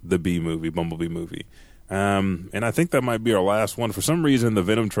for the Bumblebee movie. And I think that might be our last one. For some reason, the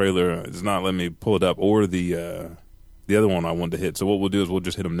Venom trailer is not letting me pull it up, or the other one I wanted to hit. So what we'll do is we'll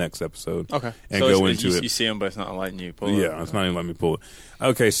just hit them next episode. Okay. And so go into it. You see them, but it's not letting you pull it. Yeah, it's not even letting me pull it.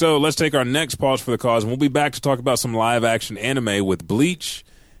 Okay, so let's take our next pause for the cause, and we'll be back to talk about some live-action anime with Bleach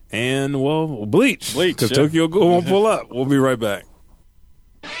and, Bleach. Because Tokyo Ghoul won't pull up. We'll be right back.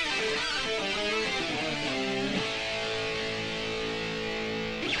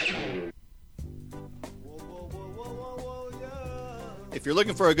 If you're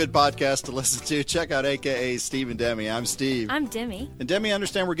looking for a good podcast to listen to, check out AKA Steve and Demi. I'm Steve. I'm Demi. And Demi, I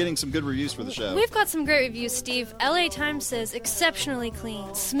understand we're getting some good reviews for the show. We've got some great reviews, Steve. LA Times says exceptionally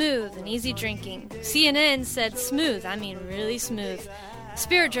clean, smooth, and easy drinking. CNN said smooth, I mean really smooth.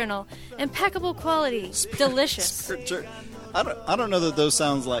 Spirit Journal. Impeccable quality. Delicious. I don't know that those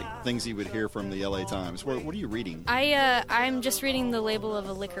sounds like things you would hear from the LA Times. What are you reading? I'm just reading the label of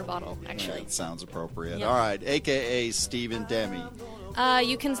a liquor bottle, actually. Yeah, that sounds appropriate. Yeah. All right, a.k.a. Stephen Demi.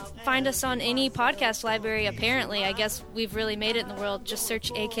 You can find us on any podcast library, apparently. I guess we've really made it in the world. Just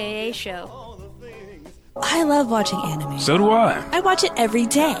search AKA Show. I love watching anime. So do I. I watch it every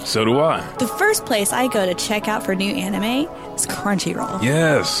day. So do I. The first place I go to check out for new anime is Crunchyroll.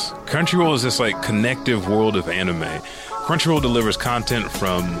 Yes. Crunchyroll is this connective world of anime. Crunchyroll delivers content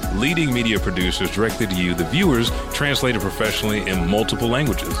from leading media producers directly to you, the viewers, translated professionally in multiple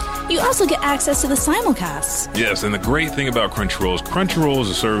languages. You also get access to the simulcasts. Yes, and the great thing about Crunchyroll is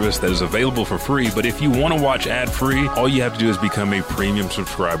a service that is available for free, but if you want to watch ad-free, all you have to do is become a premium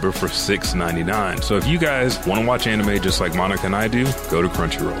subscriber for $6.99. So if you guys want to watch anime just like Monica and I do, go to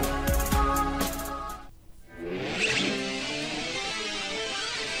Crunchyroll.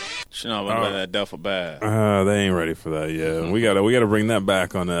 No, but that duffel bag. They ain't ready for that yet. We gotta bring that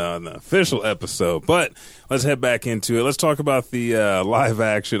back on the official episode. But let's head back into it. Let's talk about the live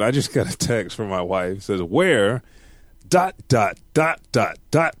action. I just got a text from my wife. It says, "Where ...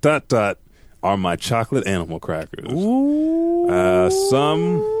 are my chocolate animal crackers?" Ooh.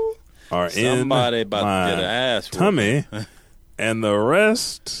 Some are Somebody in about my to get an ass tummy, and the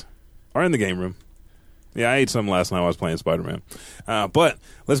rest are in the game room. Yeah, I ate some last night while I was playing Spider-Man. But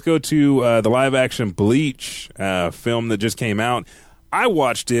let's go to the live-action Bleach film that just came out. I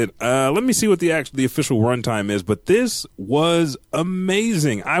watched it. Let me see what the official runtime is. But this was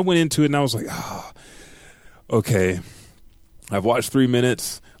amazing. I went into it and I was like, okay. I've watched 3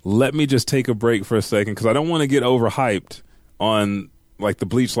 minutes. Let me just take a break for a second because I don't want to get overhyped on the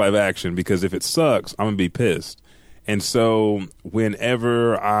Bleach live action because if it sucks, I'm going to be pissed. And so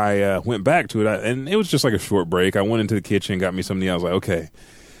whenever I went back to it, and it was just like a short break, I went into the kitchen, got me something. I was like, okay,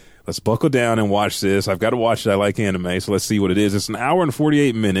 let's buckle down and watch this. I've got to watch it. I like anime, so let's see what it is. It's an hour and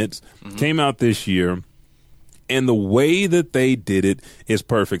 48 minutes. Mm-hmm. Came out this year. And the way that they did it is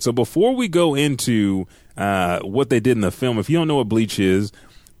perfect. So before we go into what they did in the film, if you don't know what Bleach is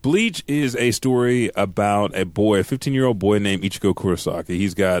a story about a 15-year-old boy named Ichigo Kurosaki.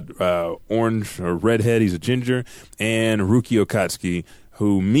 He's got orange or redhead. He's a ginger. And Ruki Okatsuki,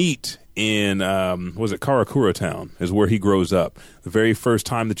 who meet in, Karakura Town is where he grows up. The very first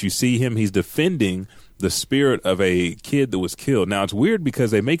time that you see him, he's defending the spirit of a kid that was killed. Now, it's weird because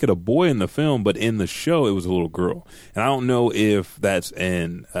they make it a boy in the film, but in the show, it was a little girl. And I don't know if that's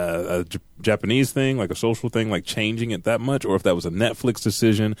a Japanese thing, like a social thing, like changing it that much, or if that was a Netflix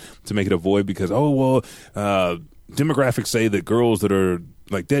decision to make it a boy because, demographics say that girls that are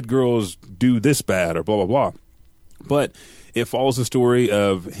dead girls do this bad or blah, blah, blah. But it follows the story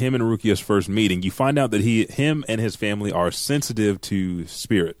of him and Rukia's first meeting. You find out that him and his family are sensitive to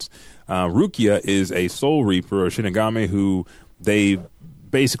spirits. Rukia is a soul reaper or Shinigami who they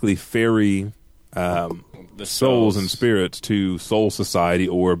basically ferry the souls and spirits to soul society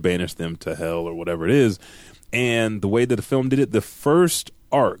or banish them to hell or whatever it is. And the way that the film did it, the first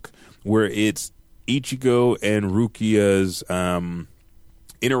arc where it's Ichigo and Rukia's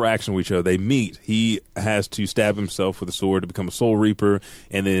interaction with each other, they meet. He has to stab himself with a sword to become a soul reaper,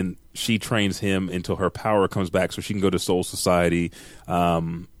 and then she trains him until her power comes back so she can go to soul society.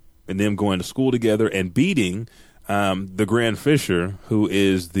 And them going to school together and beating the Grand Fisher, who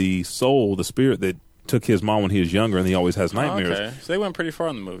is the soul, the spirit that took his mom when he was younger, and he always has nightmares. Okay, so they went pretty far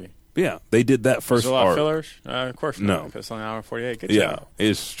in the movie. Yeah, they did that first arc. There's a lot of fillers? Of course not. No. It's only an hour and 48. Good job.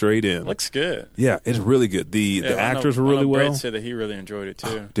 It's straight in. Looks good. Yeah, it's really good. The actors were really well. Brett said that he really enjoyed it,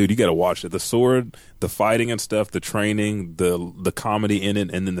 too. Dude, you got to watch it. The sword, the fighting and stuff, the training, the comedy in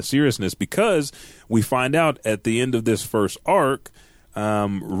it, and then the seriousness, because we find out at the end of this first arc,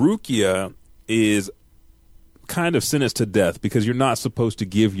 Rukia is kind of sentenced to death because you're not supposed to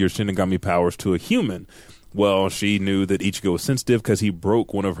give your Shinigami powers to a human. Well, she knew that Ichigo was sensitive because he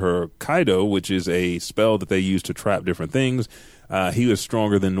broke one of her Kaido, which is a spell that they use to trap different things. He was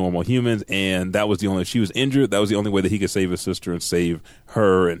stronger than normal humans, and she was injured. That was the only way that he could save his sister and save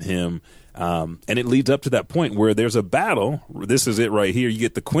her and him. And it leads up to that point where there's a battle. This is it right here. You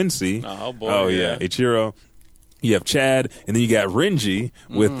get the Quincy. Oh, boy. Oh, yeah. Ichiro. You have Chad, and then you got Renji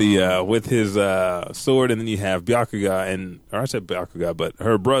with with his sword, and then you have Byakuga, I said Byakuga, but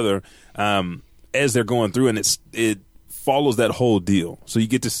her brother, as they're going through, and it follows that whole deal. So you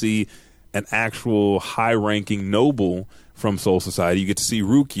get to see an actual high-ranking noble from Soul Society. You get to see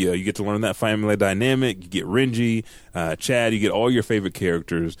Rukia. You get to learn that family dynamic. You get Renji, Chad. You get all your favorite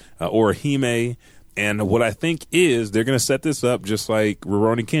characters, Orihime. And what I think is they're going to set this up just like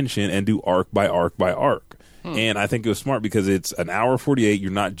Rurouni Kenshin and do arc by arc by arc. And I think it was smart because it's an hour 48.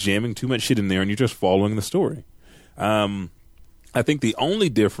 You're not jamming too much shit in there, and you're just following the story. I think the only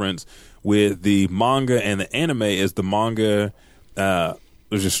difference with the manga and the anime is the manga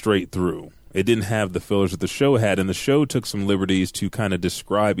was just straight through. It didn't have the fillers that the show had, and the show took some liberties to kind of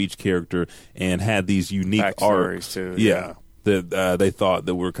describe each character and had these unique arcs. Too, yeah. That they thought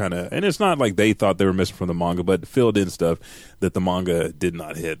that were kind of, and it's not like they thought they were missing from the manga, but filled in stuff that the manga did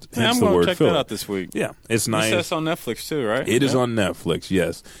not hit. Hence I'm going to check that out this week. Yeah, it's nice. You said it's on Netflix too, right? It is on Netflix,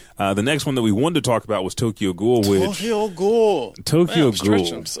 yes. The next one that we wanted to talk about was Tokyo Ghoul. Tokyo Ghoul.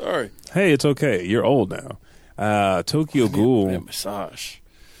 I'm sorry. Hey, it's okay. You're old now. Tokyo Ghoul. I need a massage.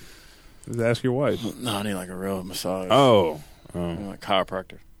 Just ask your wife. No, I need like a real massage. Oh. Like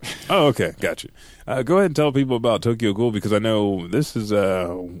chiropractor. Oh, okay. Gotcha. Go ahead and tell people about Tokyo Ghoul because I know this is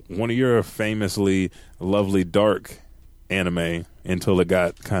one of your famously lovely dark anime until it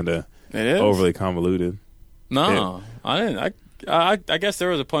got kind of overly convoluted. No, I didn't. I guess there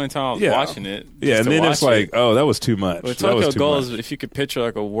was a point in time I was watching it. Yeah, and then it's like, oh, that was too much. But Tokyo Ghoul is, if you could picture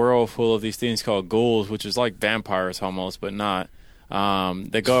like a world full of these things called ghouls, which is like vampires almost, but not.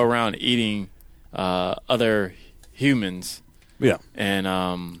 They go around eating other humans. Yeah, and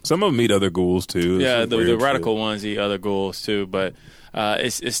some of them eat other ghouls too. Yeah, the radical ones eat other ghouls too. But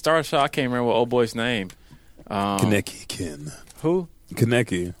it starts. I can't remember what old boy's name. Kaneki Ken. Who?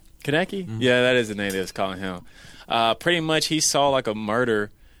 Kaneki. Kaneki? Mm-hmm. Yeah, that is the name that's calling him. Pretty much, he saw like a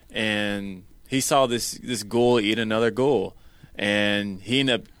murder, and he saw this ghoul eat another ghoul, and he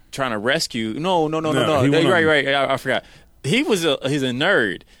ended up trying to rescue. No. You're right. I forgot. He's a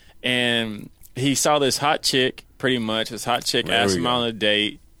nerd, and he saw this hot chick. Pretty much, this hot chick asked him out on a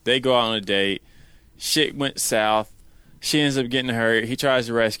date. They go out on a date. Shit went south. She ends up getting hurt. He tries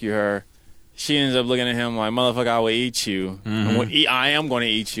to rescue her. She ends up looking at him like, motherfucker, I will eat you. I am going to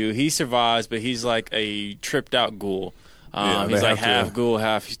eat you. He survives, but he's like a tripped out ghoul. He's like half ghoul,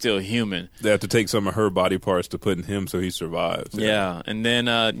 half still human. They have to take some of her body parts to put in him so he survives. Yeah. And then,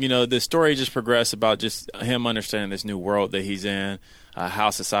 the story just progressed about just him understanding this new world that he's in,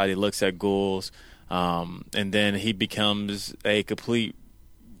 how society looks at ghouls. And then he becomes a complete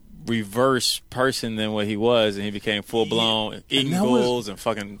reverse person than what he was, and he became full blown eating ghouls and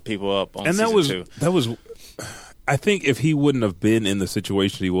fucking people up on season 2. That was, I think, if he wouldn't have been in the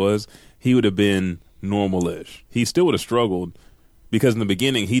situation he was, he would have been normal-ish. He still would have struggled because in the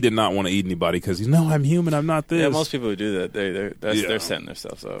beginning he did not want to eat anybody because he's I'm human, I'm not this. Yeah, most people who do that, they're setting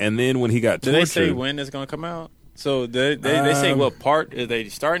themselves up. And then when he got tortured, do they say when it's going to come out? So they say what part are they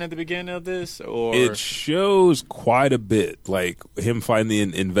starting at the beginning of this, or it shows quite a bit, like him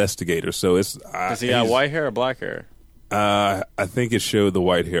finding the investigator. So it's does he got white hair or black hair? I think it showed the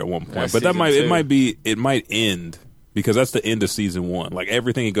white hair at one point, but it might end because that's the end of season 1. Like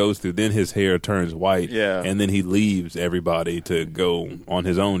everything he goes through, then his hair turns white, and then he leaves everybody to go on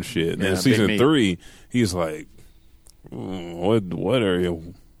his own shit. And in season 3, he's like, "What are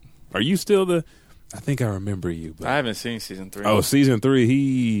you? Are you still the?" I think I remember you. But I haven't seen season 3. Oh, season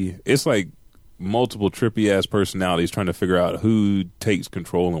 3, it's like multiple trippy-ass personalities trying to figure out who takes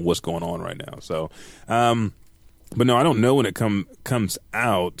control and what's going on right now. So, but no, I don't know when it comes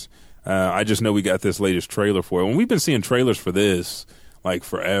out. I just know we got this latest trailer for it. And we've been seeing trailers for this, like,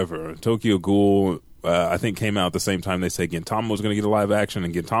 forever. Tokyo Ghoul, I think, came out at the same time they said Gintama was going to get a live action,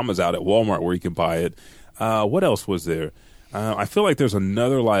 and Gintama's out at Walmart where you can buy it. What else was there? I feel like there's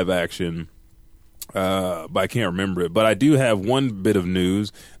another live action but I can't remember it. But I do have one bit of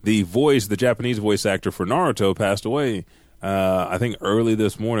news. The Japanese voice actor for Naruto passed away, I think early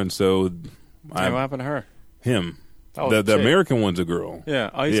this morning. So what happened to her? Him. The American one's a girl. Yeah.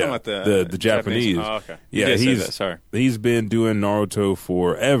 Oh, you're talking about the Japanese. Oh, okay. Yeah, he's been doing Naruto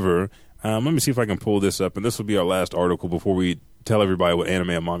forever. Let me see if I can pull this up, and this will be our last article before we tell everybody what anime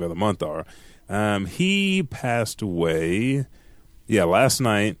and manga of the month are. He passed away, last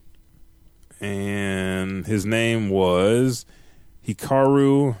night. And his name was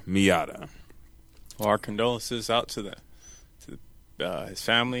Hikaru Miyata. Well, our condolences out to his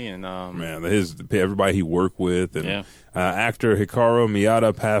family and everybody he worked with. And actor Hikaru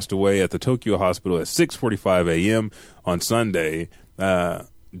Miyata passed away at the Tokyo hospital at 6:45 a.m. on Sunday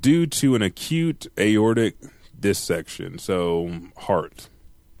due to an acute aortic dissection. So heart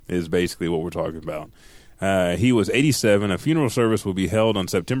is basically what we're talking about. He was 87. A funeral service will be held on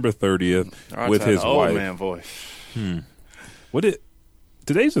September 30th with his wife. Old man voice.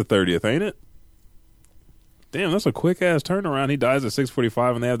 Today's the 30th, ain't it? Damn, that's a quick ass turnaround. He dies at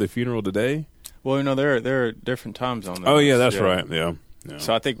 6:45, and they have the funeral today. Well, there are different time zones. Oh yeah, that's right. Yeah. Yeah.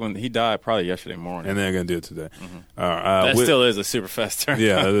 So I think when he died, probably yesterday morning. And they're going to do it today. That still is a super fast turn.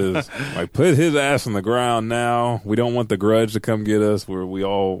 Yeah, it is. Like, put his ass on the ground now. We don't want the Grudge to come get us.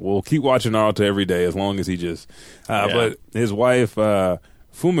 We'll keep watching Naruto every day as long as he just. But his wife,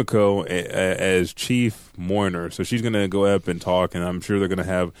 Fumiko, as chief mourner, so she's going to go up and talk, and I'm sure they're going to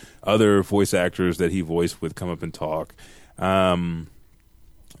have other voice actors that he voiced with come up and talk.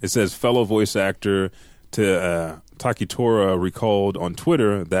 It says fellow voice actor to Takitora recalled on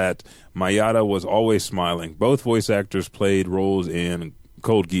Twitter that Mayada was always smiling. Both voice actors played roles in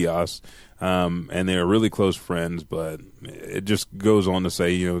Code Geass, and they're really close friends, but it just goes on to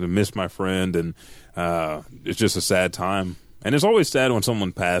say, to miss my friend, and it's just a sad time. And it's always sad when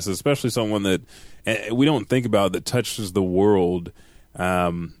someone passes, especially someone that we don't think about that touches the world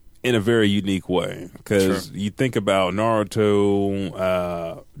in a very unique way. Because you think about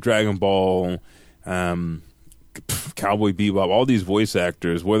Naruto, Dragon Ball, Cowboy Bebop, all these voice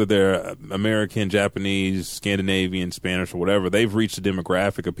actors, whether they're American, Japanese, Scandinavian, Spanish, or whatever, they've reached a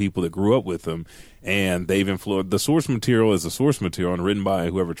demographic of people that grew up with them, and they've influenced. The source material is the source material and written by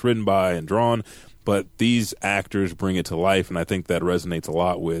whoever it's written by and drawn, but these actors bring it to life, and I think that resonates a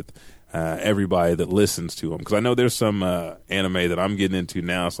lot with everybody that listens to them. Because I know there's some anime that I'm getting into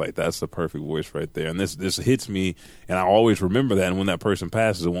now. It's like, that's the perfect voice right there. And this hits me, and I always remember that. And when that person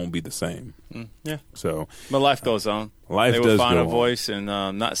passes, it won't be the same. Yeah. So, but life goes on. Life they does will find go a on. voice, and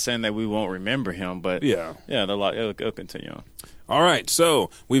it'll continue on. All right, so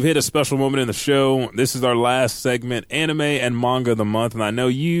we've hit a special moment in the show. This is our last segment, anime and manga of the month. And I know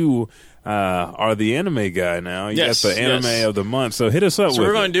you are the anime guy now. You got the anime of the month. So hit us up with So it.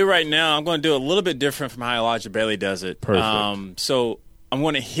 we're going to do right now, I'm going to do a little bit different from how Elijah Bailey does it. Perfect. So I'm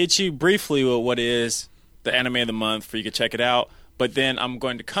going to hit you briefly with what is the anime of the month for you to check it out. But then I'm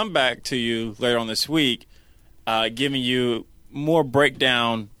going to come back to you later on this week giving you more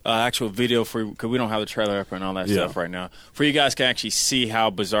breakdown, actual video for because we don't have the trailer up and all that stuff right now. For you guys can actually see how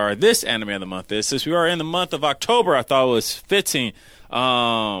bizarre this anime of the month is. Since we are in the month of October, I thought it was fitting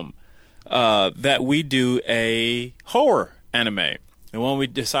that we do a horror anime. The one we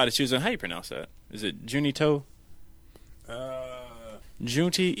decided to choose. How do you pronounce that? Is it Junito?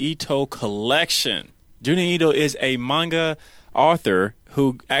 Junji Ito Collection. Junji Ito is a manga author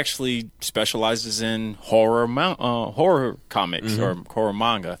who actually specializes in horror comics or horror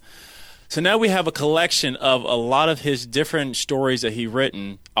manga. So now we have a collection of a lot of his different stories that he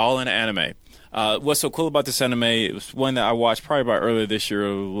written, all in anime. What's so cool about this anime? It was one that I watched probably about earlier this year,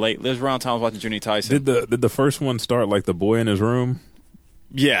 late. It was around time I was watching Junior Tyson. Did the first one start like the boy in his room?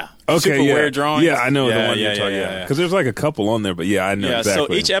 Yeah. Okay, Super weird drawings. Yeah, I know the one you're talking about. Because there's like a couple on there, but I know exactly.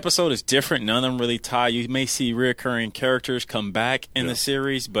 So each episode is different. None of them really tie. You may see reoccurring characters come back in the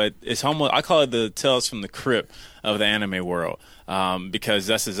series, but it's almost, I call it the Tales from the Crypt of the anime world, because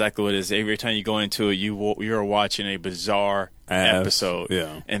that's exactly what it is. Every time you go into it, you're watching a bizarre episode,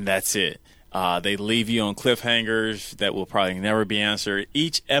 and that's it. They leave you on cliffhangers that will probably never be answered.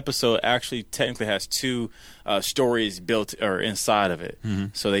 Each episode actually technically has two stories built or inside of it. Mm-hmm.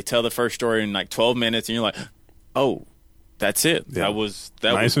 So they tell the first story in like 12 minutes, and you're like, "Oh, that's it. Yeah. That was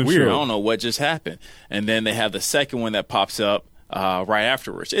nice weird. Short. I don't know what just happened." And then they have the second one that pops up right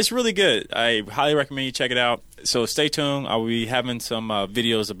afterwards. It's really good. I highly recommend you check it out. So stay tuned. I will be having some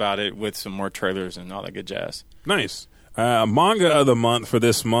videos about it with some more trailers and all that good jazz. Nice. Manga of the month for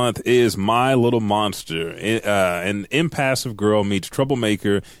this month is My Little Monster. An impassive girl meets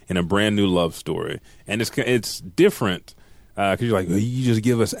troublemaker in a brand new love story, and it's different because you're like, you just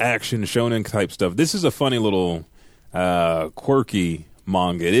give us action shonen type stuff. This is a funny little quirky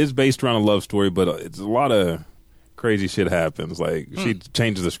manga. It is based around a love story, but it's a lot of crazy shit happens. Like she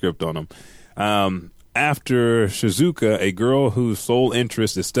changes the script on them. After Shizuka, a girl whose sole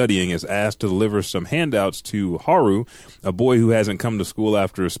interest is studying, is asked to deliver some handouts to Haru, a boy who hasn't come to school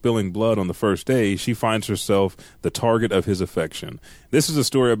after spilling blood on the first day, she finds herself the target of his affection. This is a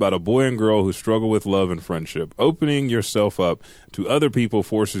story about a boy and girl who struggle with love and friendship. Opening yourself up to other people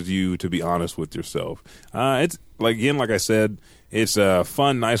forces you to be honest with yourself. It's like I said, it's a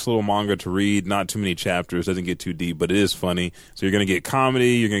fun, nice little manga to read. Not too many chapters, doesn't get too deep, but it is funny. So you're going to get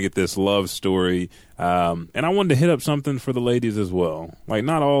comedy, you're going to get this love story. And I wanted to hit up something for the ladies as well. Like,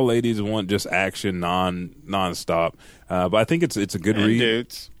 not all ladies want just action nonstop. But I think it's a good read.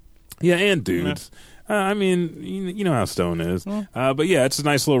 Dudes. Yeah, and dudes. I mean, you know how Stone is. But yeah, it's a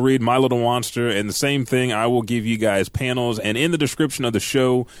nice little read, My Little Monster. And the same thing, I will give you guys panels. And in the description of the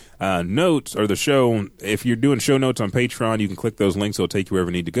show notes, or the show, if you're doing show notes on Patreon, you can click those links. It'll take you wherever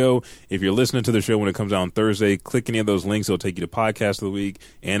you need to go. If you're listening to the show when it comes out on Thursday, click any of those links. It'll take you to Podcast of the Week,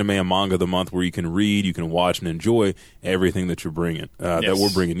 Anime and Manga of the Month, where you can read, you can watch, and enjoy everything that you're bringing, that we're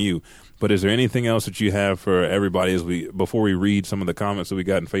bringing you. But is there anything else that you have for everybody before we read some of the comments that we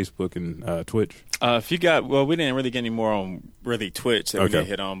got in Facebook and Twitch? If you got, we didn't really get any more on really Twitch that we didn't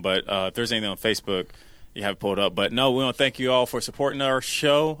hit on, but if there's anything on Facebook, you have it pulled up. But no, we want to thank you all for supporting our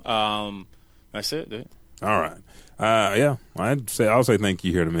show. That's it, dude. All right. I'll say thank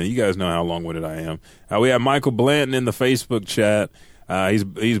you here in a minute. You guys know how long-winded I am. We have Michael Blanton in the Facebook chat.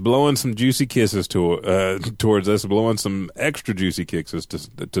 He's blowing some juicy kisses towards us, blowing some extra juicy kisses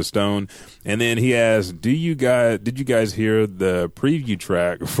to Stone. And then he asked, did you guys hear the preview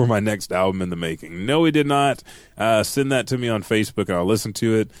track for my next album in the making? No, he did not. Send that to me on Facebook and I'll listen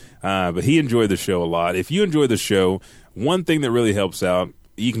to it. But he enjoyed the show a lot. If you enjoy the show, one thing that really helps out,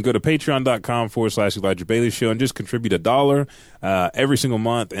 you can go to patreon.com/Elijah Bailey Show and just contribute $1 every single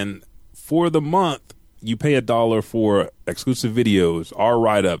month. And for the month, you pay $1 for exclusive videos, our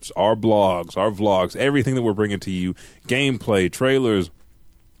write-ups, our blogs, our vlogs, everything that we're bringing to you, gameplay, trailers,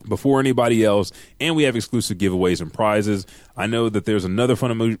 before anybody else, and we have exclusive giveaways and prizes. I know that there's another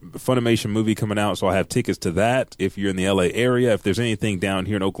Funimation movie coming out, so I have tickets to that. If you're in the LA area, if there's anything down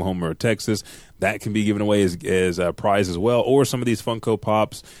here in Oklahoma or Texas, that can be given away as a prize as well. Or some of these Funko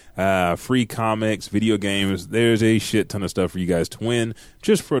Pops, free comics, video games. There's a shit ton of stuff for you guys to win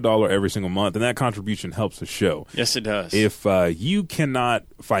just for $1 every single month, and that contribution helps the show. Yes, it does. If you cannot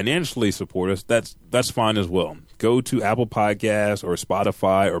financially support us, that's fine as well. Go to Apple Podcasts or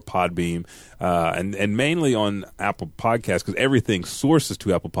Spotify or Podbeam, and mainly on Apple Podcasts because everything sources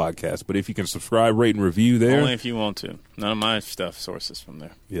to Apple Podcasts. But if you can subscribe, rate, and review there. Only if you want to. None of my stuff sources from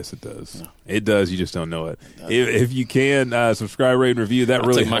there. Yes, it does. No. It does. You just don't know it. If you can subscribe, rate, and review, that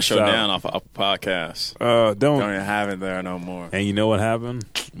really helps out. I'll take my show down off of Apple Podcasts. Don't even have it there no more. And you know what happened?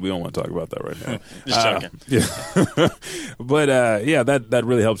 We don't want to talk about that right now. Just joking. Yeah. But, that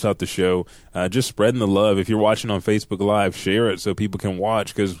really helps out the show. Just spreading the love. If you're watching on Facebook Live, share it so people can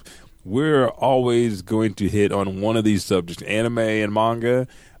watch because we're always going to hit on one of these subjects, anime and manga,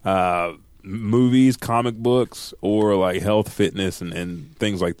 movies, comic books, or like health, fitness, and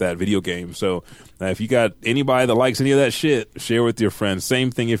things like that, video games. So if you got anybody that likes any of that shit, share with your friends.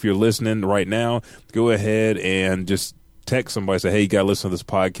 Same thing if you're listening right now, go ahead and just text somebody, say, hey, you got to listen to this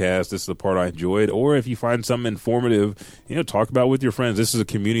podcast. This is the part I enjoyed. Or if you find something informative, talk about it with your friends. This is a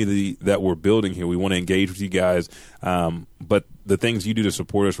community that we're building here. We want to engage with you guys. But the things you do to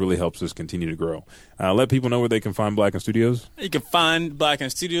support us really helps us continue to grow. Let people know where they can find Blacken Studios. You can find Blacken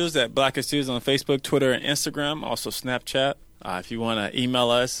Studios at Blacken Studios on Facebook, Twitter, and Instagram. Also Snapchat. If you want to email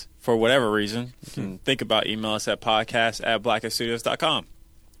us for whatever reason, you can think about email us at podcast@blackenstudios.com.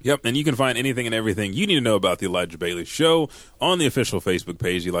 Yep, and you can find anything and everything you need to know about The Elijah Bailey Show on the official Facebook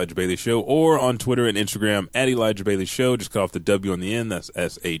page, Elijah Bailey Show, or on Twitter and Instagram at Elijah Bailey Show. Just cut off the W on the end. That's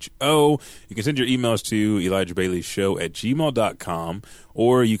SHO. You can send your emails to ElijahBaileyShow@gmail.com,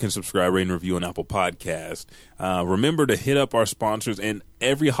 or you can subscribe, rate, and review on Apple Podcast. Remember to hit up our sponsors, and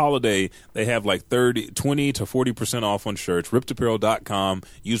every holiday they have like 20 to 40% off on shirts. RippedApparel.com.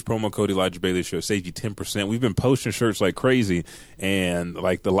 Use promo code Elijah Bailey Show. Save you 10%. We've been posting shirts like crazy, and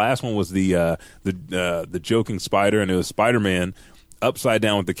like the last one was the joking spider, and it was Spider-Man upside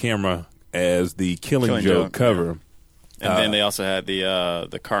down with the camera as the Killing Joke cover. Yeah. And then they also had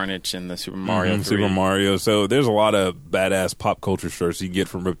the Carnage and the Super Mario 3. Super Mario. So there's a lot of badass pop culture shirts you can get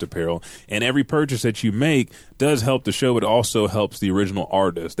from Ripped Apparel. And every purchase that you make does help the show. It also helps the original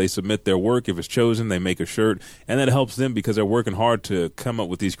artist. They submit their work. If it's chosen, they make a shirt. And that helps them because they're working hard to come up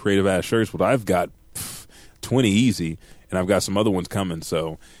with these creative-ass shirts. But I've got 20 easy, and I've got some other ones coming.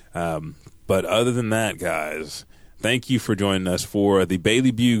 So, but other than that, guys, thank you for joining us for the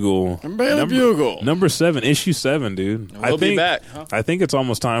Bailey Bugle. Bugle. Number 7, issue 7, dude. We'll be back. Huh? I think it's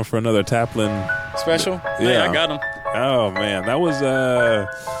almost time for another Taplin special. Yeah, hey, I got him. Oh, man. That was... I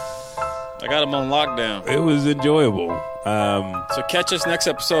got him on lockdown. It was enjoyable. So catch us next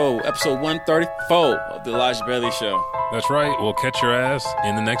episode 134 of the Elijah Bailey Show. That's right. We'll catch your ass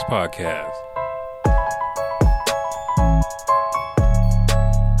in the next podcast.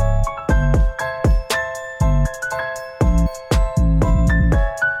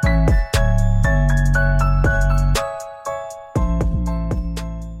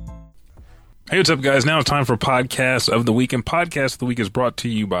 Hey what's up, guys? Now it's time for Podcast of the Week, and Podcast of the Week is brought to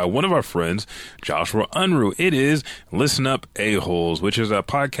you by one of our friends, Joshua Unruh. It is Listen Up A-Holes, which is a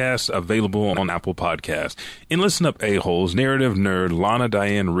podcast available on Apple Podcasts. In Listen Up A-Holes, narrative nerd Lana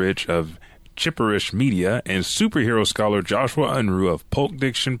Diane Rich of Chipperish Media and superhero scholar Joshua Unruh of Pulp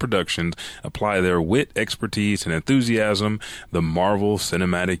Diction Productions apply their wit, expertise, and enthusiasm the Marvel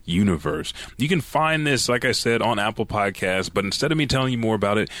Cinematic Universe. You can find this, like I said, on Apple Podcasts, but instead of me telling you more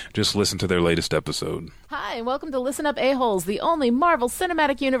about it, just listen to their latest episode. Hi, and welcome to Listen Up A-Holes, the only Marvel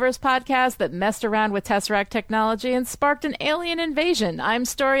Cinematic Universe podcast that messed around with Tesseract technology and sparked an alien invasion. I'm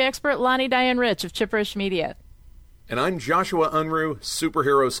story expert Lonnie Diane Rich of Chipperish Media. And I'm Joshua Unruh,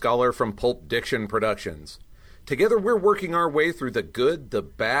 superhero scholar from Pulp Diction Productions. Together we're working our way through the good, the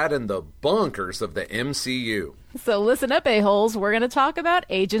bad, and the bonkers of the MCU. So listen up, A-Holes. We're going to talk about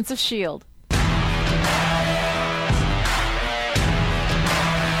Agents of S.H.I.E.L.D.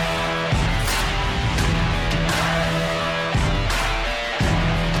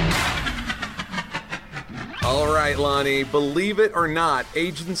 All right, Lonnie, believe it or not,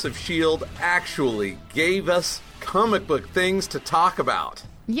 Agents of S.H.I.E.L.D. actually gave us comic book things to talk about.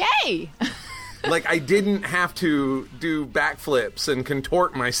 Yay! Like, I didn't have to do backflips and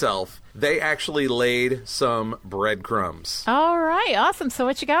contort myself. They actually laid some breadcrumbs. All right, awesome. So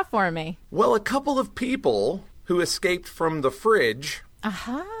what you got for me? Well, a couple of people who escaped from the fridge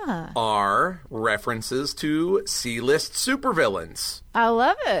are references to C-list supervillains. I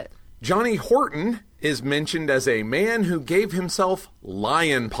love it. Johnny Horton is mentioned as a man who gave himself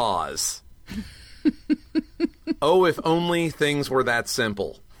lion paws. Oh, if only things were that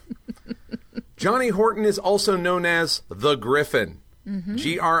simple. Johnny Horton is also known as the Griffin. Mm-hmm.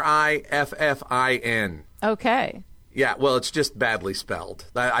 Griffin. Okay. Yeah, well, it's just badly spelled.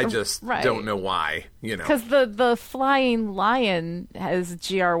 I just don't know why, you know. Because the flying lion has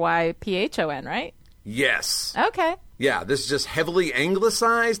Gryphon, right? Yes. Okay. Yeah, this is just heavily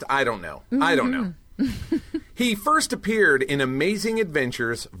anglicized. I don't know. Mm-hmm. I don't know. He first appeared in Amazing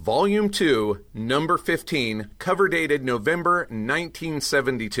Adventures, Volume 2, Number 15, cover dated November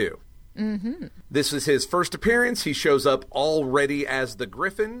 1972. Mm-hmm. This is his first appearance. He shows up already as the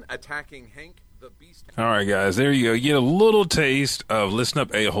Griffin, attacking Hank the Beast. All right, guys, there you go. You get a little taste of Listen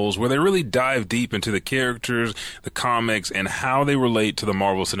Up A-Holes, where they really dive deep into the characters, the comics, and how they relate to the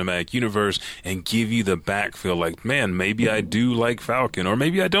Marvel Cinematic Universe, and give you the backfill. Like, man, maybe I do like Falcon, or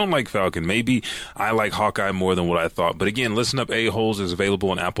maybe I don't like Falcon. Maybe I like Hawkeye more than what I thought. But again, Listen Up A-Holes is available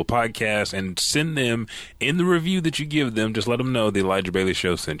on Apple Podcasts, and send them in the review that you give them. Just let them know the Elijah Bailey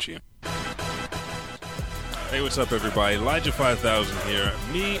Show sent you. Hey, what's up, everybody? Elijah 5000 here.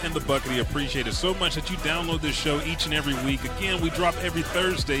 Me and the Buckety appreciate it so much that you download this show each and every week. Again, we drop every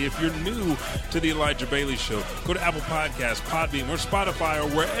Thursday. If you're new to the Elijah Bailey Show, go to Apple Podcasts, Podbean, or Spotify, or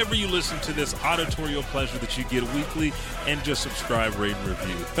wherever you listen to this auditorial pleasure that you get weekly, and just subscribe, rate, and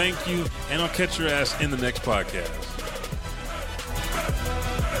review. Thank you, and I'll catch your ass in the next podcast.